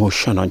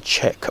emotion on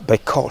check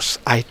because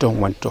I don't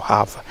want to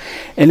have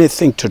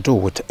anything to do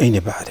with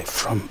anybody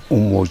from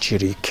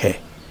Umujiri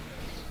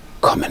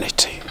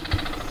community.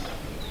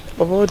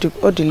 All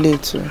the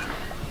late,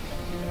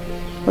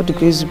 all the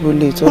crazy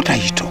late. What are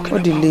you talking about? All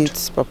the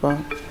late,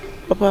 Papa.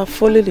 Papa,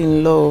 falling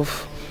in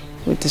love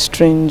with the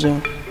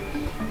stranger,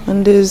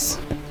 and there's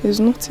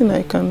nothing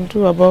I can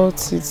do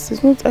about it.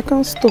 I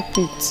can't stop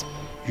it.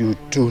 You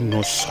do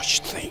no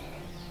such thing.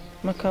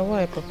 Maka,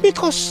 why, Papa?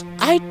 Because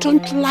I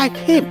don't like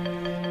him.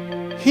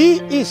 He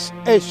is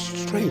a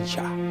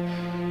stranger.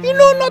 You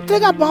know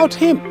nothing about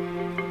him.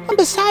 And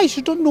besides,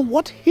 you don't know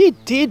what he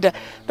did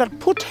that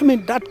put him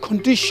in that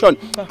condition.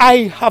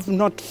 I have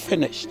not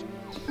finished.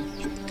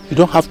 You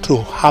don't have to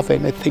have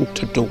anything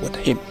to do with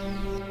him.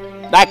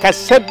 Like I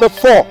said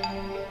before,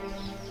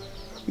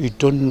 you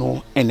don't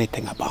know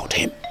anything about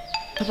him.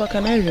 Papa,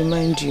 can I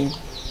remind you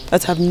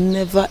that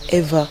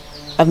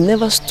I've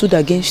never stood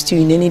against you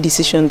in any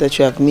decision that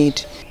you have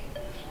made.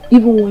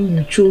 Even when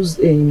you chose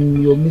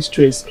your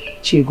mistress,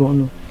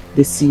 Chigono,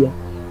 the seer,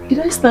 did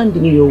I stand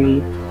in your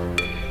way?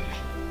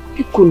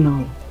 Biko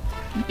now.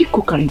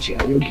 Biko kanji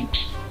ayogi.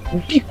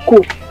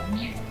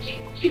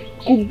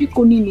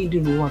 Biko ni need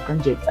no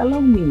kanji. Allow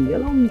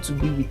me to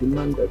be with the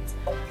man that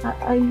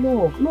I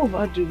love. Love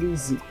had the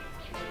reason.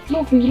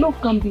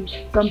 Love can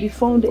be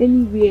found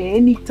anywhere,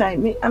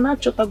 anytime. And I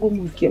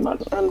came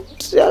out and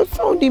I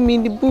found him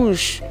in the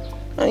bush.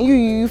 And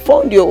you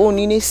found your own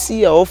in a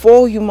seer. Of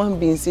all human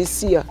beings, a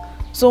seer.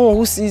 Someone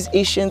who sees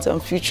ancient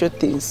and future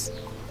things.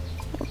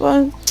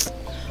 Papa,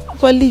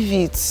 leave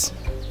it.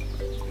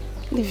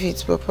 Leave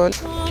it, Papa.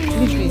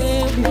 Leave it.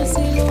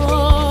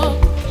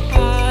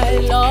 I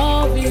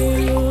love you.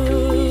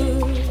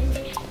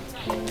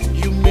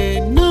 You may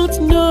not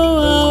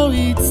know how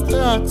it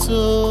starts,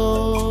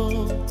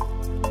 oh.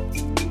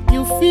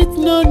 You fit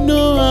not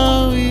know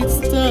how it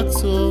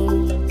starts,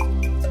 oh.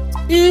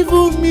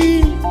 Even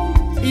me,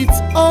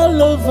 It's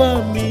all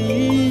over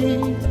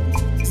me.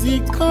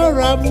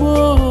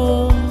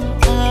 Zikoramo,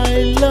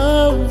 I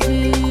love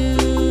you.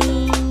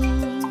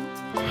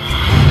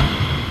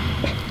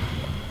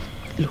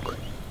 Look,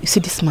 you see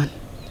this man?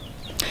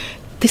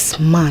 This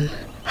man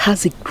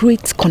has a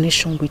great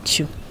connection with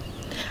you.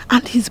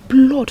 And his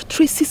blood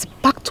traces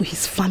back to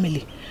his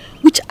family,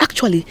 which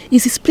actually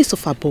is his place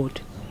of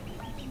abode.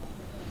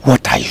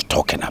 What are you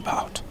talking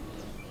about?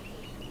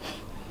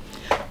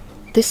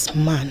 This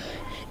man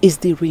is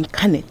the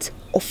reincarnate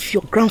of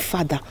your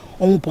grandfather,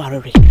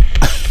 Onbuarere.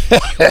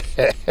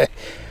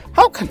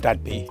 How can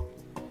that be?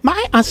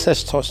 My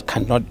ancestors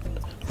cannot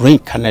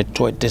reincarnate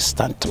to a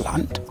distant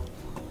land.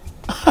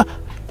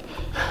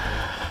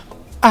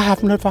 I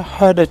have never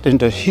heard it in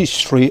the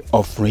history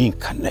of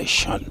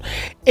reincarnation.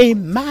 A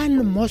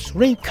man must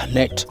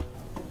reincarnate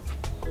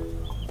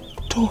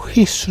to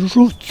his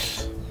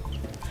roots.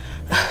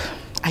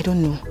 I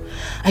don't know,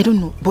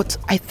 but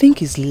I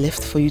think it's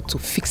left for you to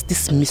fix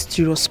this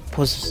mysterious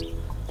puzzle.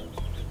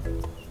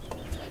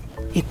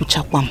 I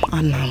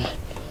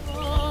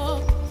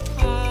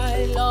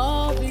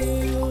love you.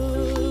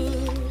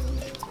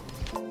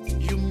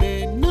 You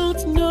may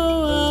not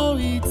know how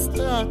it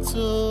starts.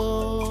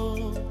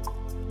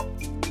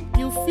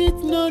 You fit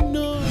not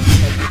know.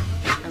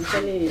 I'm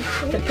telling you.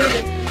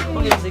 I'm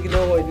going to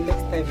ignore what the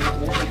next time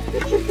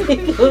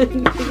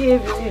you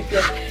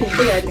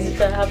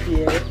are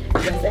happy. I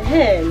said,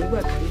 hey, look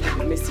at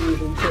me messing with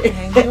him.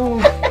 I know.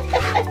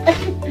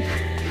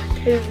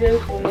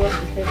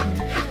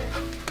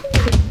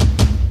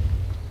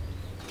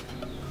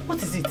 What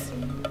is it?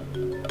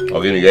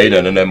 Okay, you ain't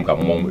an name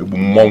come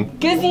mom.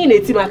 Casey in a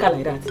timaka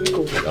like that.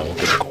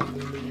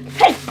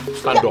 Hey!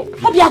 Stand up.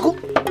 Obiago!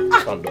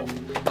 Stand up.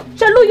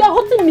 Chalu, you are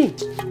hurting me.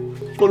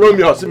 Follow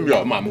me or see me,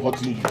 I'm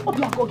hurting you.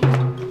 Obiago.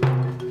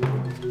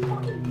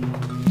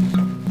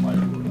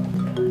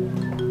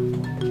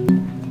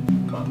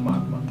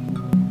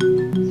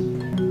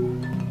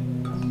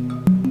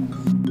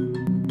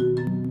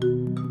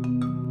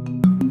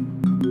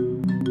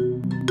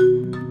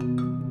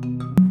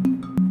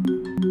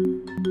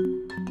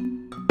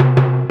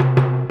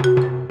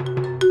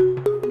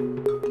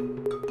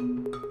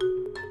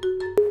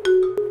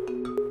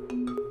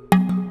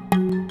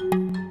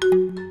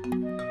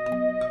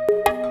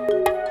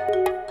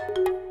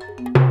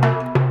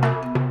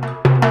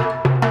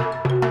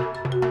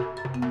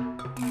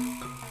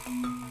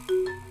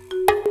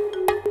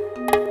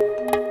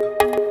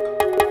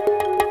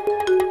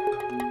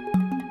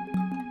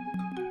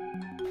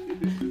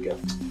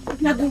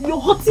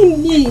 You're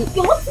hurting me.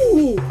 You're hurting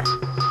me.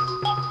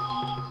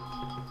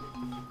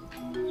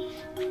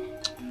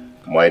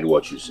 Mind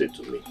what you say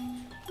to me.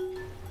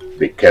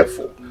 Be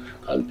careful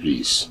and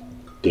please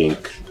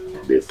think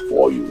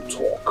before you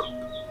talk.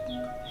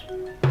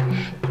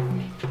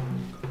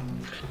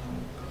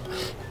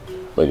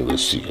 Anyway,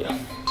 see here.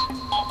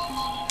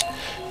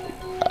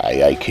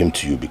 I came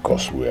to you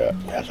because we're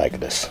like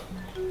this.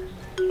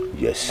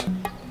 Yes.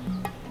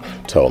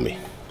 Tell me.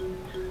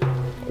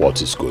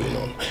 What is going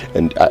on?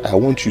 And I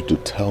want you to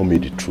tell me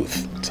the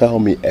truth. Tell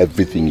me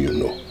everything you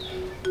know.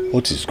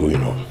 What is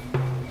going on?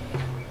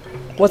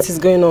 What is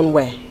going on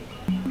where?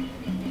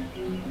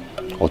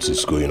 What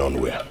is going on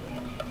where?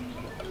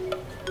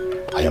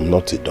 I am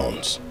not a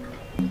dunce.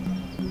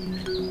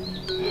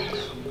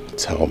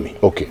 Tell me.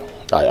 Okay,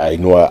 I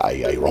know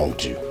I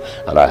wronged you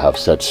and I have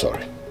said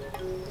sorry.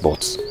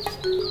 But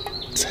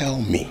tell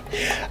me,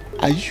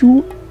 are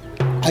you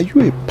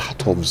a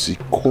part of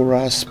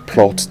Zikora's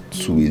plot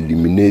to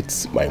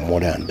eliminate my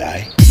mother and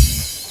I?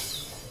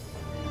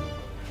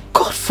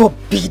 God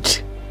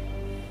forbid!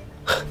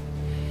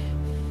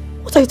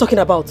 What are you talking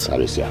about?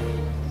 Alicia,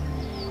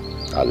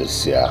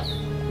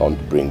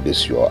 don't bring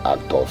this your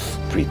act of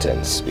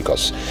pretense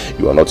because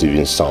you are not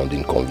even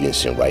sounding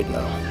convincing right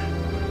now.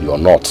 You are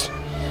not.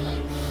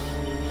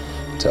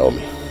 Tell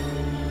me.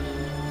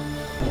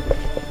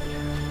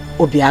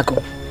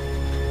 Obiago,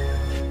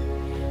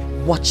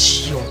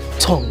 watch your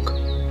tongue.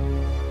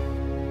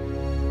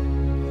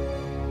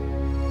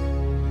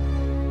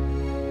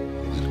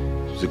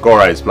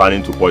 Zikora is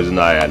planning to poison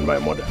I and my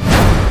mother.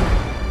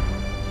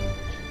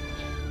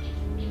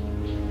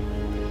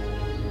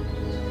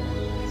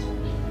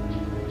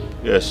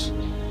 Yes,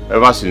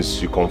 ever since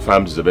she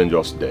confirmed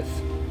Zebenjo's death.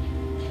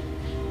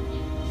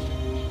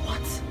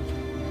 What?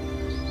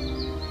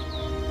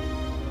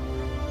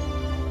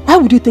 Why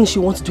would you think she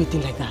wants to do a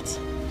thing like that?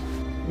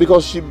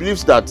 Because she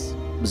believes that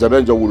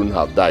Zebenjo wouldn't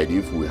have died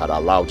if we had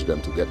allowed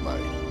them to get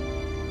married.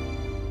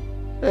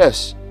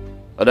 Yes.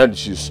 And then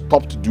she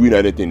stopped doing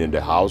anything in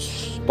the house,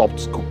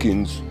 stopped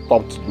cooking,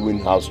 stopped doing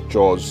house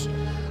chores,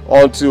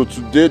 until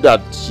today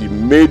that she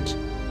made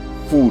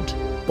food,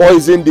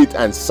 poisoned it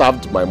and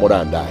served my mother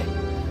and I.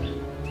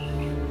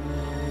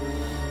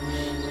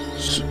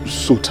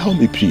 So tell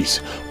me please,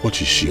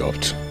 what is she up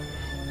to?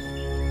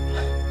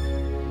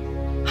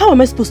 How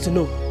am I supposed to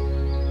know?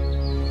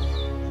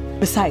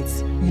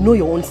 Besides, you know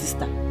your own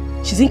sister.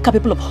 She's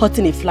incapable of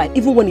hurting a fly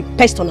even when it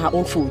perched on her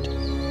own food.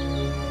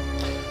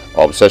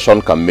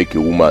 Obsession can make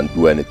a woman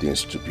do anything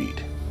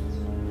stupid.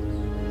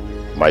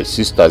 My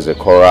sister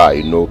Zekora,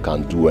 I know,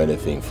 can do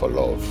anything for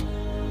love.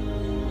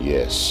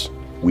 Yes,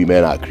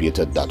 women are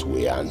created that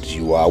way, and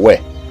you are aware.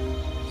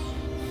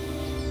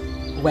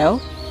 Well,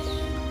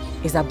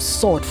 it's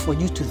absurd for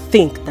you to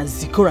think that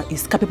Zekora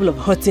is capable of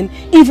hurting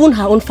even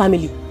her own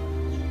family.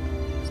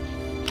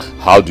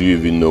 How do you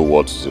even know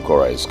what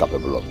Zekora is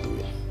capable of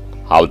doing?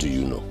 How do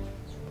you know?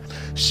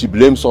 She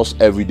blames us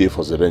every day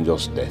for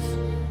Zebenjo's death.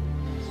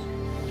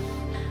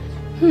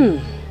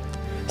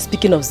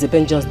 Speaking of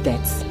Zebenjo's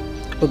death,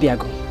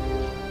 Obiago,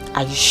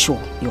 are you sure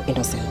you're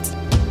innocent?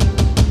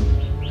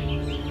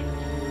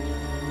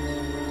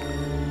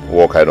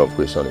 What kind of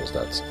question is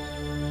that?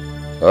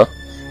 Huh?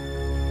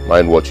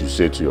 Mind what you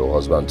say to your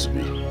husband to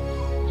be.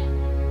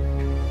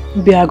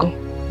 Obiago,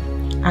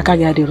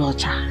 Akagadi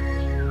Rocha.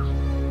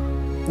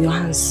 Your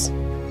hands,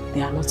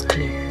 they are not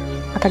clean.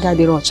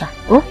 Akagadi Rocha.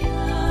 Oh?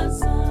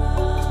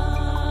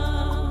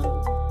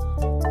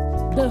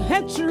 The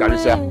hatred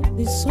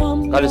is so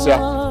much.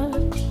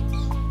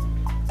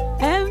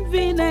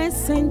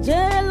 Enviness and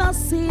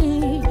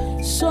jealousy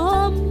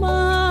so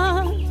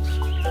much.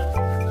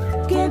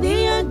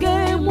 Kedia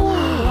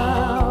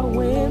gemura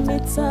we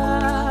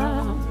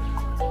meta.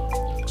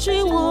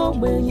 She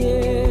won't be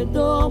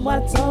do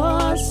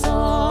matoso.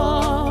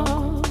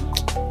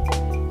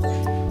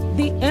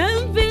 The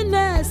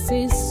enviness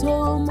is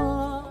so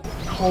much.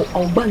 How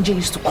Albanja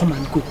used to come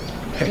and go.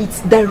 It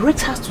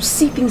directs us to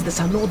see things that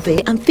are not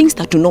there and things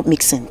that do not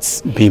make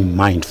sense. Be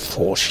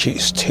mindful, she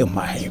is still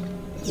my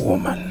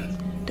woman.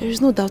 There is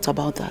no doubt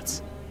about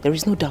that. There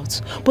is no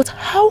doubt. But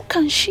how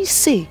can she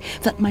say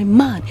that my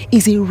man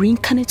is a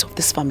reincarnate of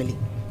this family?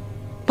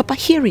 Papa,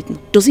 hear it.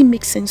 Does it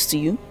make sense to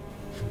you?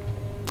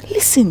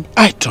 Listen.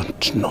 I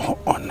don't know,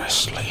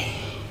 honestly.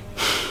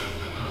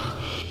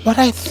 But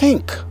I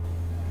think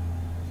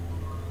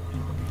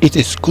it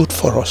is good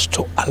for us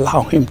to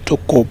allow him to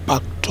go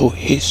back to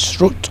his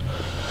root,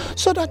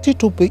 so that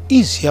it will be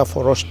easier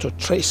for us to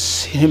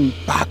trace him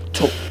back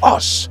to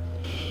us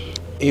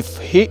if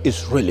he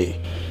is really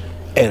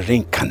a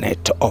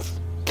reincarnate of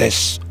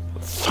this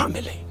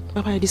family.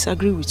 Papa, I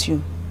disagree with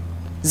you.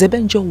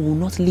 Zebenjo will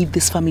not leave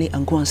this family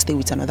and go and stay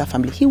with another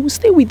family. He will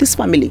stay with this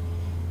family.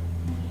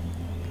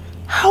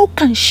 How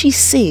can she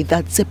say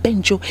that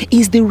Zebenjo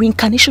is the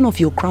reincarnation of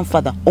your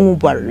grandfather,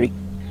 Omubari?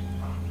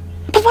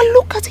 Papa,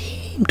 look at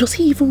him. Does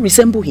he even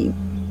resemble him?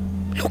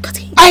 Look at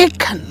him. I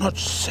cannot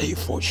say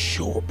for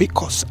sure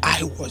because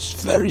I was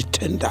very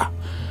tender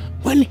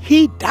when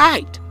he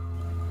died.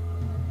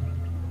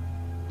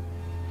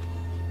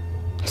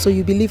 So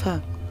you believe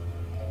her?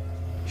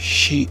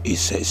 She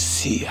is a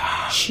seer.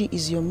 She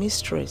is your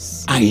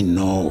mistress. I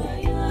know.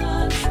 She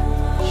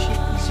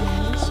is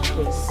your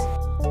mistress.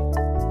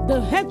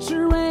 The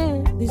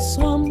hatred is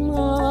so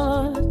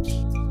much.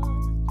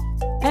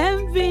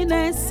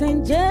 Enviness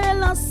and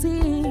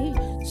jealousy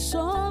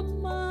so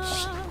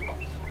much.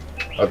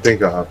 I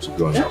think I have to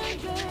go now.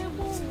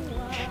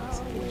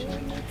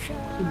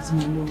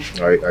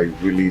 I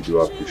really do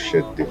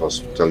appreciate the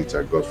hospitality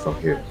I got from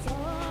here.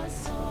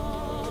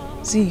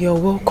 Z, you're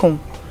welcome.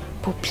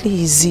 But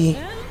please, Z,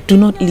 do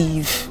not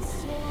leave.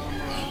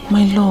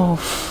 My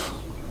love.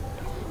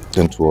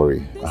 Don't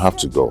worry, I have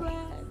to go.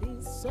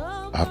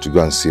 I have to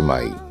go and see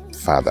my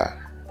father,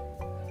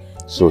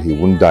 so he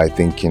won't die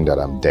thinking that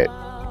I'm dead.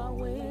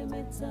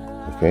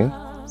 Okay?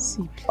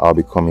 See, I'll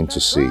be coming to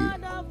see you,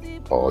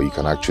 or you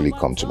can actually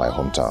come to my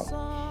hometown.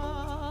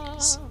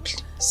 see,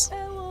 please.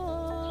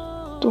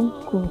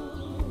 Don't go.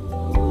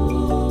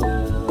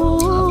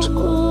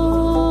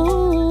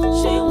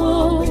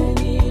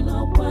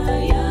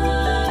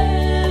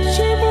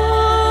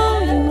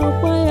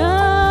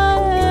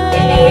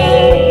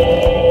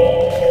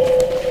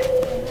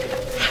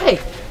 Hey,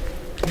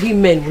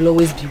 women will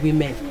always be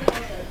women.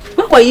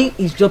 Why were you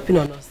eavesdropping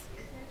on us?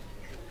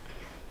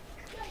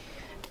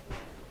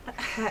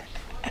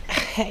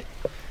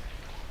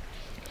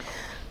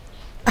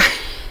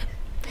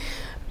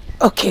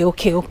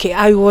 Okay.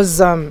 I was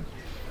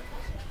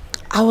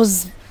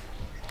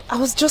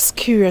just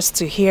curious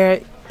to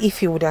hear if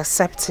he would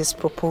accept his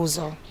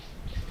proposal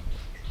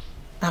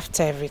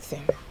after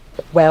everything.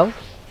 Well,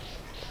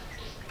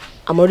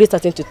 I'm already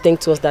starting to think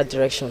towards that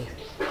direction.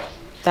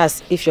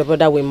 That's if your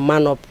brother will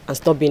man up and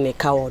stop being a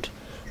coward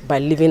by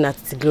living at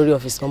the glory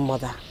of his own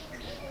mother.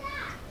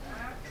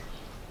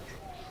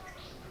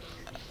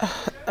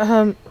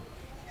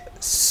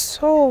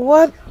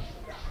 So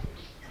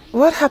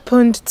what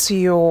happened to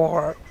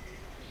your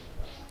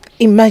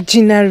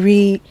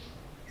imaginary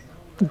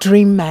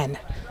dream man?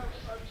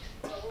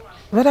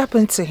 What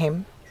happened to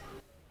him?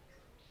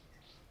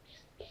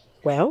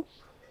 Well,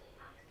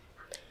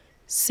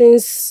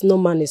 since no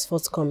man is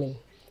forthcoming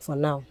for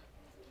now,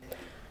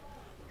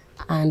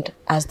 and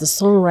as the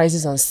sun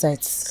rises and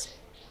sets,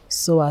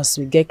 so as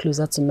we get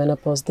closer to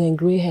menopause, then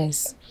grey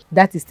hairs.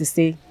 That is to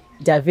say,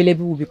 the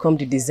available will become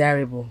the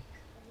desirable.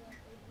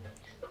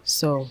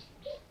 So,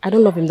 I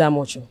don't love him that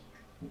much,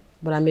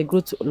 but I may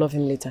grow to love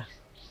him later.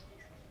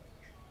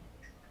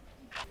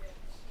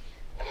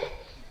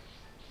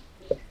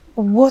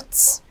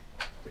 What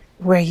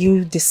were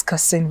you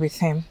discussing with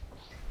him?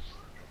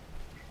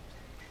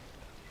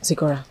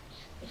 Zikora,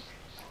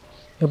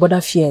 your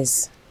brother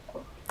fears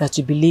that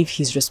you believe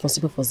he's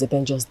responsible for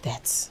Zebenjo's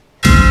death.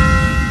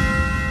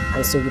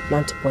 And so you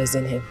plan to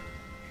poison him.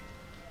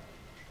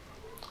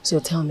 So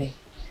tell me,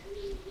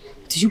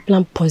 did you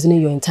plan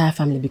poisoning your entire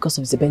family because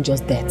of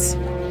Zebenjo's death?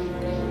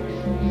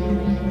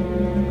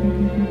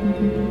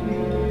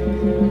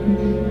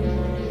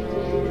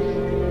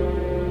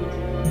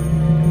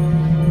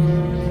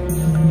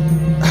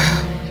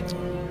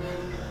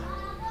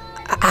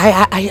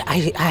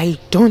 I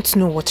don't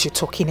know what you're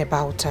talking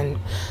about, and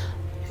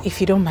if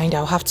you don't mind,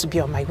 I'll have to be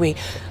on my way.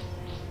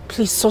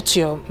 Please sort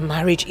your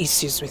marriage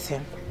issues with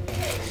him.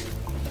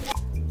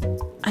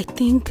 I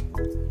think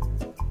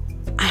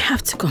I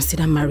have to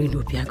consider marrying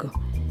Obiago.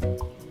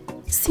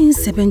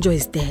 Since Zebenjo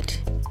is dead,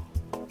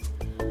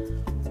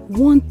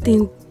 one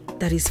thing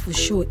that is for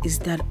sure is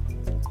that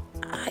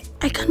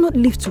I cannot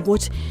live to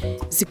watch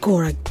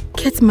Zikora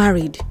get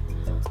married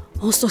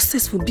or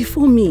successful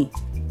before me.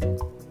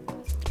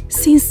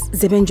 Since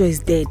Zebenjo is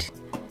dead,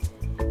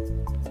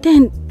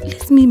 then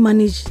let me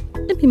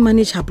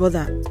manage her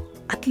brother.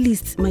 At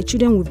least my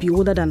children will be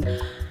older than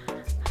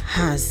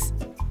hers.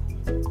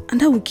 And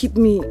that will keep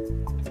me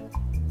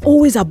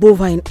always above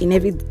her in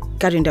every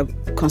gathering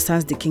that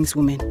concerns the king's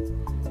women.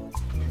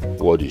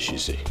 What did she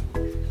say?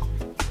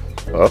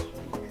 Huh?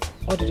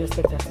 What did you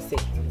expect her to say?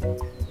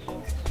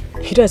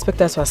 You don't expect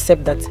her to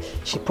accept that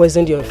she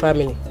poisoned your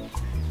family.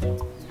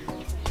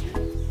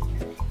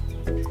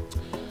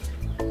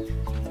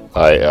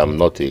 I am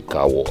not a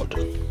coward.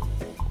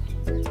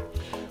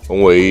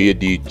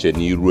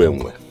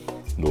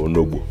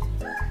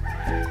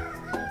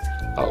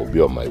 I'll be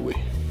on my way.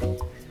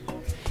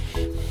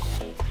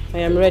 I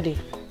am ready.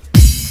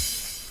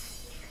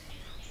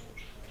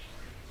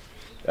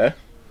 Eh?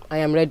 I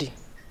am ready.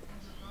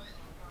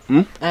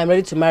 Hmm? I am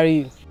ready to marry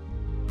you.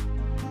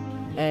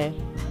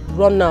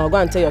 Run now, go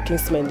and tell your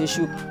kinsmen they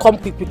should come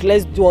quick.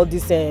 Let's do all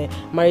this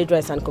marriage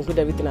rites and conclude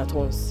everything at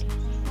once.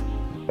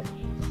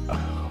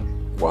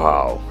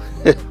 Wow.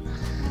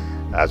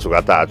 Start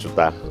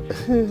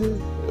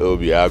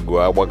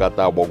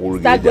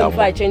going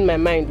before I change my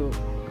mind though.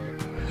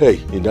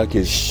 Hey, in that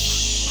case,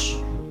 shh.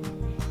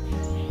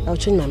 I'll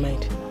change my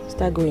mind.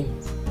 Start going.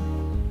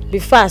 Be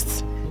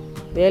fast.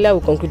 The earlier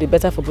we conclude, the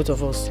better for both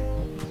of us.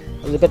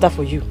 And the better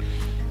for you.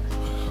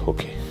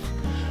 Okay.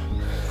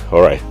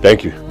 Alright,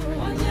 thank you.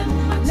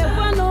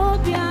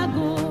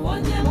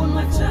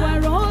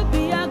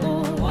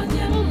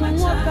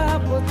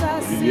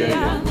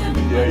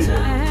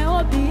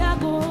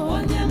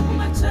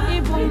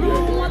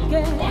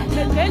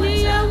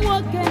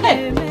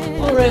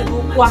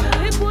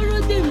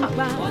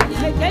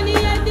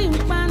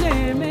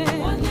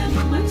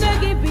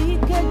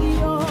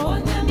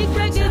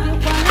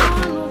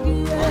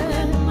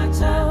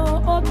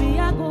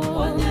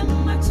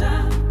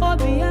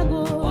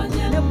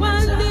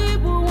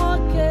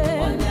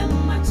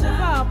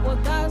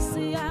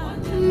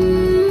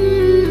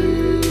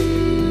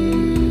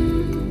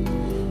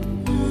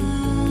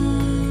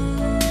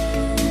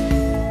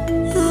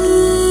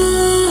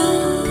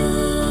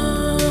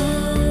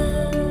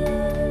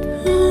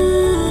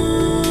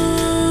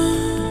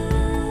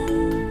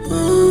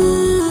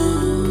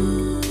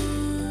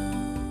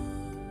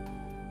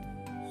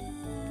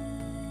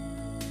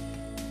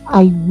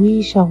 I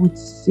wish I would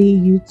see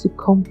you to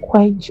come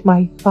quench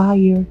my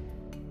fire.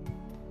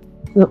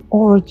 The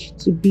urge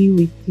to be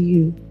with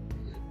you,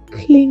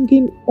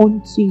 clinging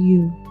onto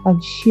you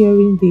and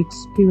sharing the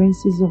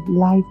experiences of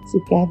life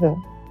together.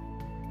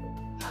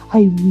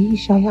 I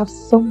wish I have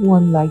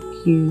someone like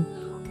you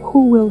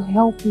who will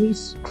help me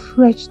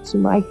stretch to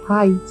my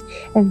height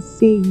and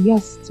say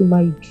yes to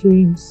my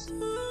dreams.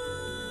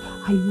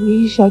 I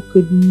wish I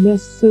could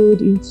nestle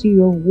into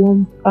your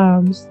warm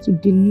arms to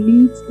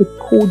delete the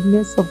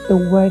coldness of the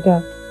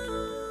weather.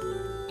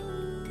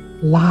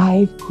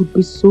 Life could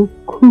be so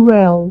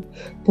cruel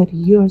that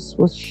yours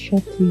was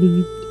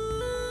short-lived.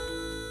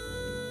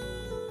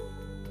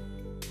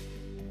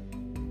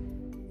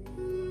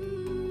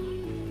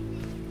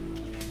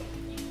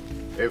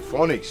 A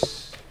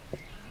phoenix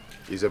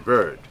is a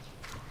bird.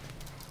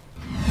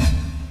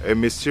 A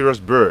mysterious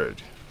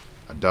bird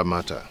at that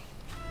matter.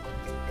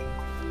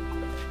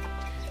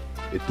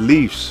 It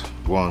lives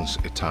once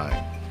a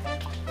time.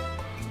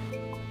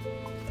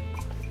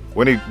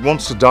 When it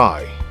wants to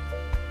die,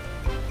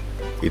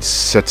 it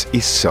sets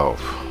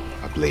itself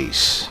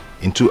ablaze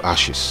into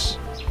ashes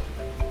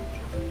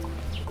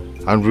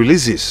and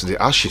releases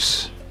the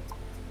ashes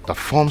that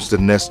forms the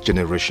next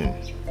generation.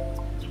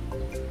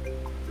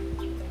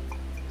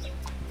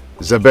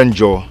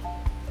 Zebenjo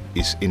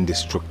is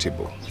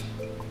indestructible.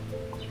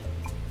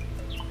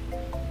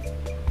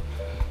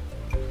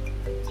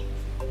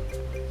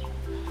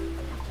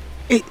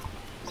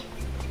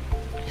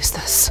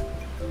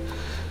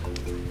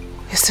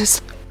 Is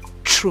this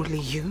truly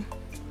you?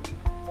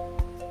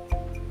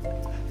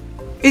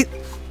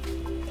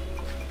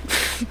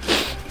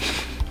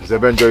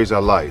 Zebenjo is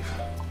alive.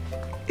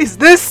 Is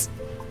this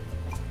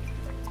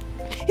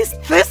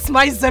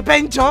my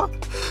Zebenjo?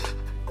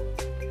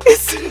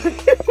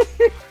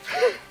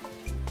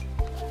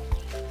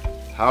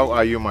 How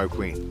are you, my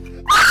queen?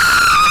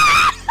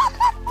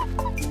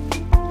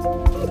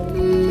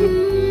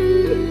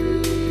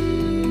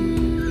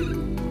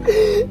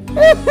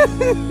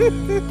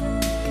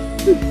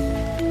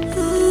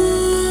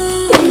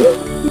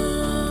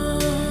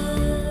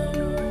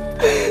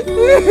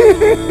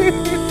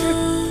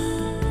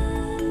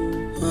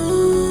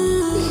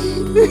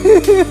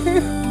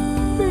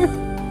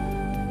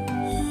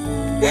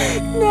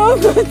 Now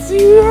that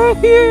you are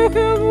here,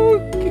 I'm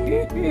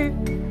okay.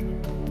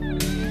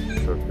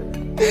 It's okay.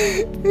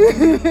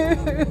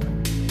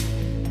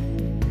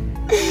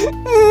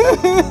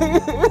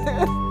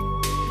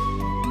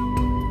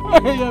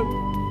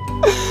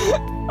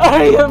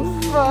 I am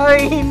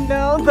fine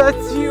now that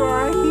you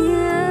are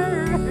here.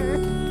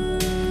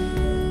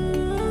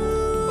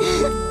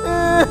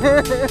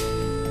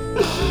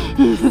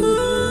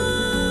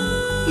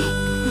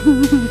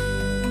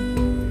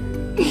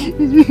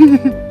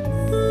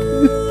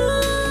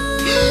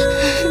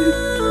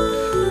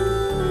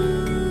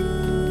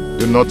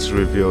 Do not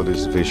reveal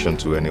this vision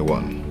to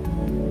anyone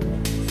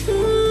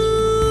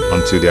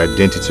until the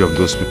identity of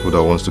those people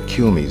that wants to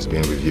kill me is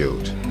being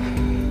revealed.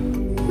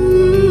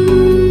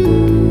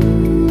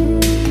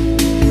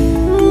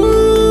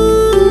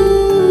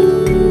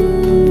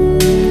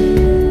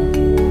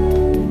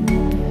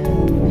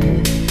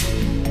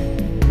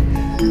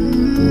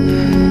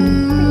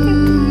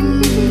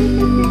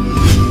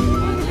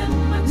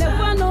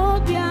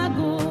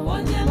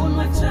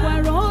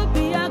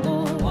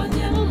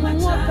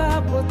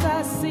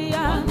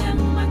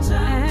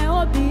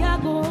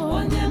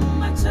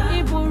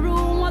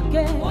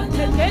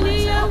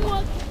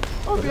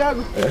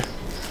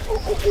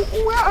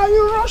 Where are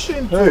you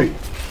rushing to?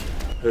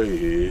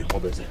 Hey,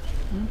 Obese.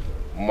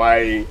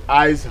 My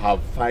eyes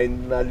have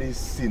finally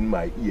seen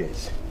my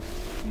ears.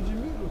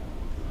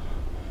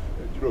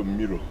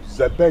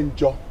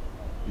 Zebenjo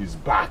is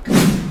back.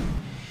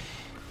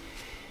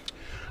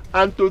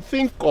 And to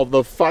think of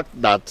the fact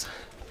that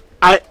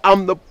I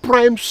am the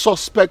prime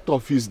suspect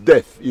of his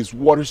death is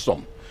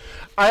worrisome.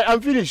 I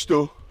am finished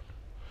though.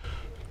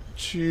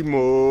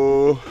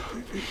 Chimo.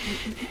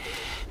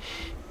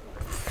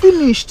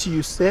 Finished,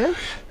 you said?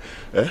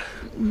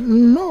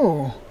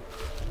 No.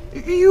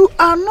 You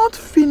are not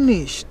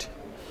finished.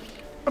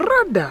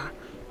 Rather,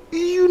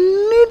 you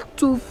need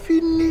to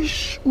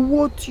finish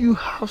what you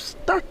have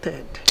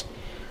started.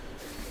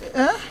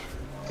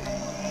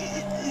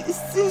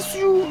 Since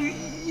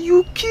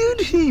you killed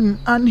him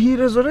and he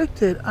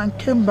resurrected and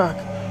came back,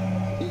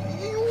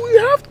 we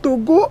have to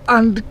go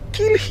and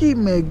kill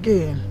him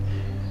again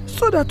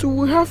so that we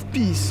will have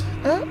peace.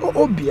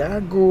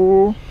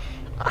 Obiago.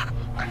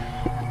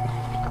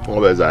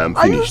 Obeze, I am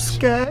finished. Are you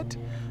scared?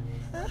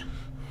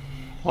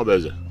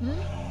 Obeze,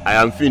 I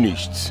am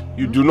finished.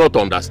 You do not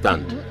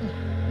understand.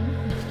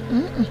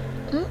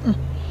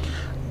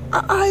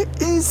 I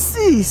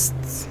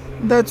insist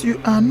that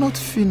you are not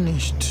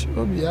finished,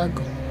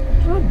 Obiago.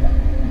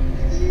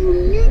 You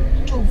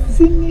need to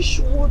finish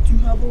what you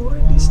have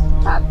already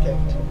started.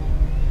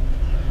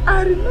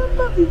 I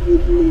remember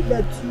vividly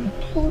that you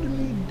told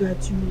me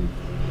that you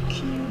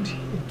killed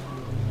him.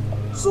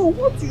 So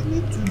what you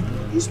need to do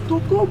is to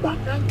go back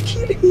and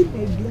kill him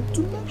again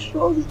to make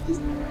sure he is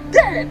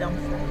dead and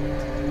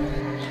forgotten.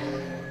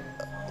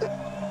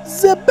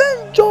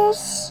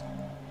 Zebenjo's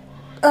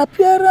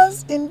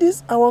appearance in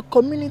this our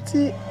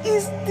community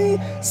is the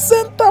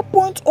center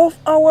point of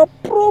our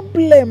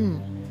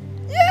problem.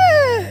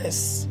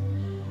 Yes!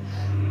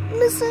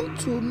 Listen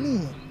to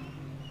me.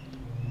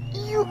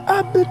 You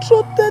are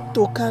betrothed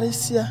to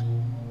Karisia,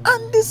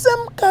 and the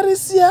same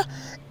Karisia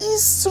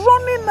is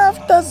running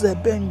after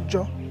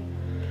Zebenjo,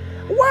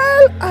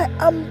 while I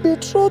am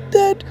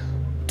betrothed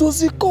to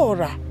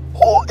Zikora,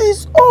 who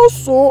is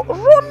also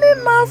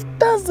running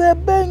after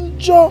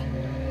Zebenjo.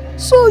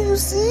 So you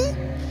see,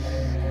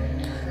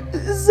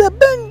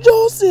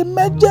 Zebenjo's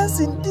emergence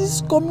in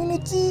this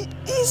community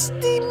is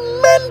the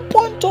main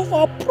point of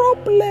our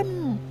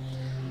problem.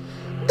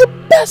 The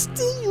best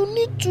thing you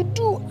need to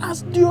do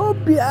as the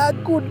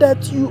Obiago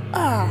that you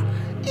are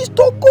is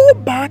to go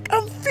back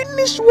and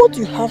finish what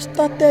you have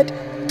started,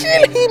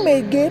 kill him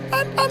again,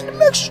 and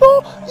make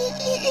sure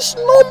he is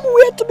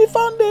nowhere to be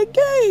found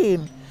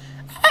again.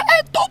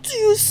 I thought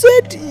you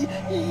said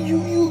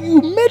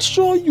you made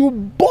sure you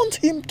burnt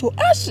him to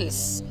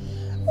ashes.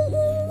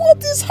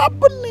 What is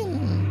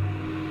happening?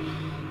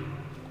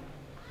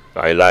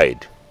 I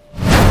lied.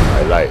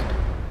 I lied.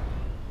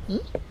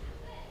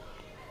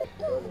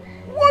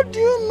 What do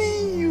you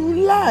mean you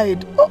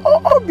lied?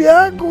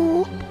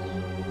 Obiago.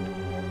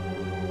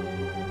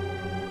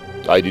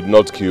 I did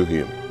not kill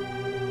him.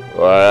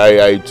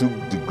 I took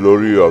the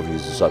glory of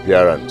his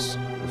disappearance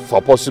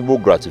for possible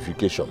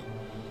gratification.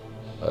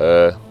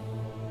 What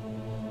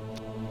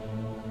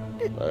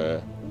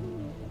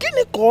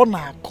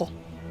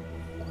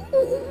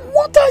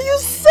are you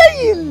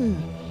saying?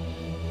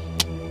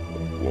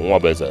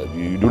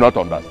 You do not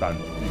understand.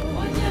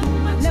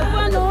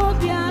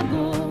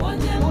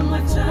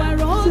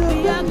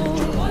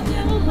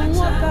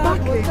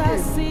 Back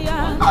again.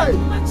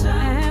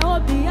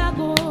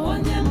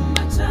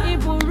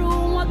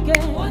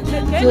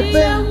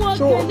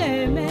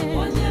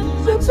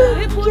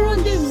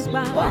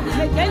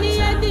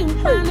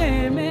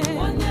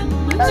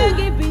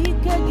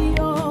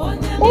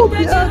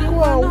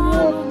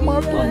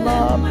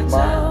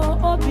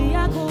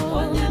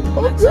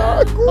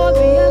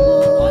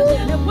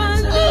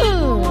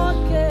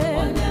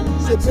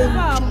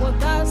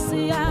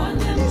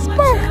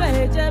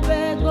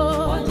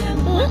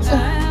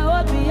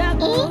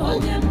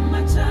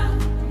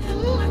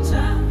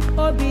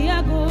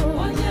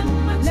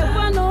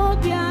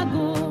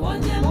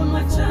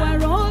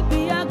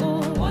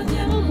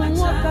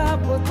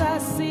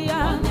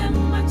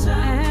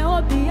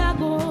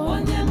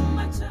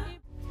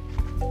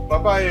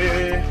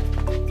 Papa,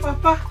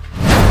 Papa.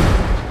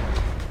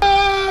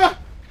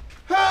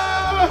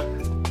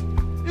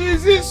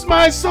 Is this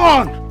my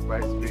son?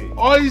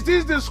 Or is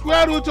this the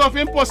square root of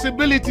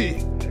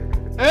impossibility?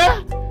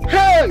 Eh?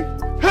 Hey!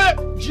 Hey!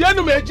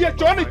 Johnny Chen!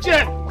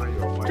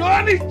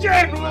 Johnny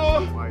Chen!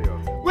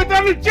 With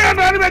Johnny Chen,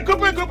 I'm a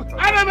couple.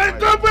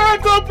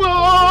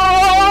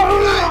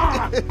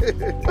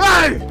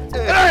 Hey!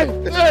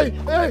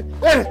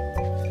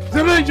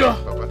 The Ranger!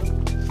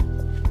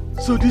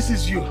 So this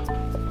is you?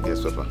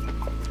 Yes, Papa.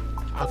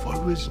 I've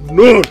always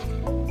known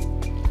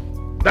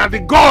that the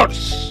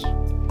gods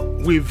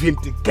will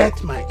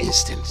vindicate my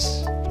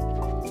instincts.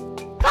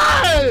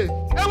 Hey!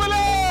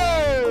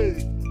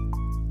 Ewele!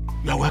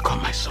 You are welcome,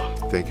 my son.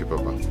 Thank you,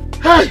 Papa.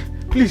 Hey!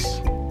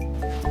 Please,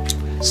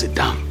 sit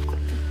down.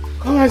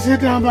 Come and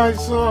sit down, my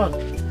son.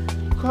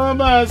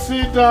 Come and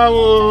sit down.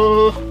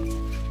 Oh.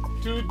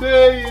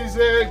 Today is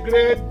a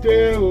great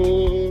day.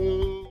 Oh.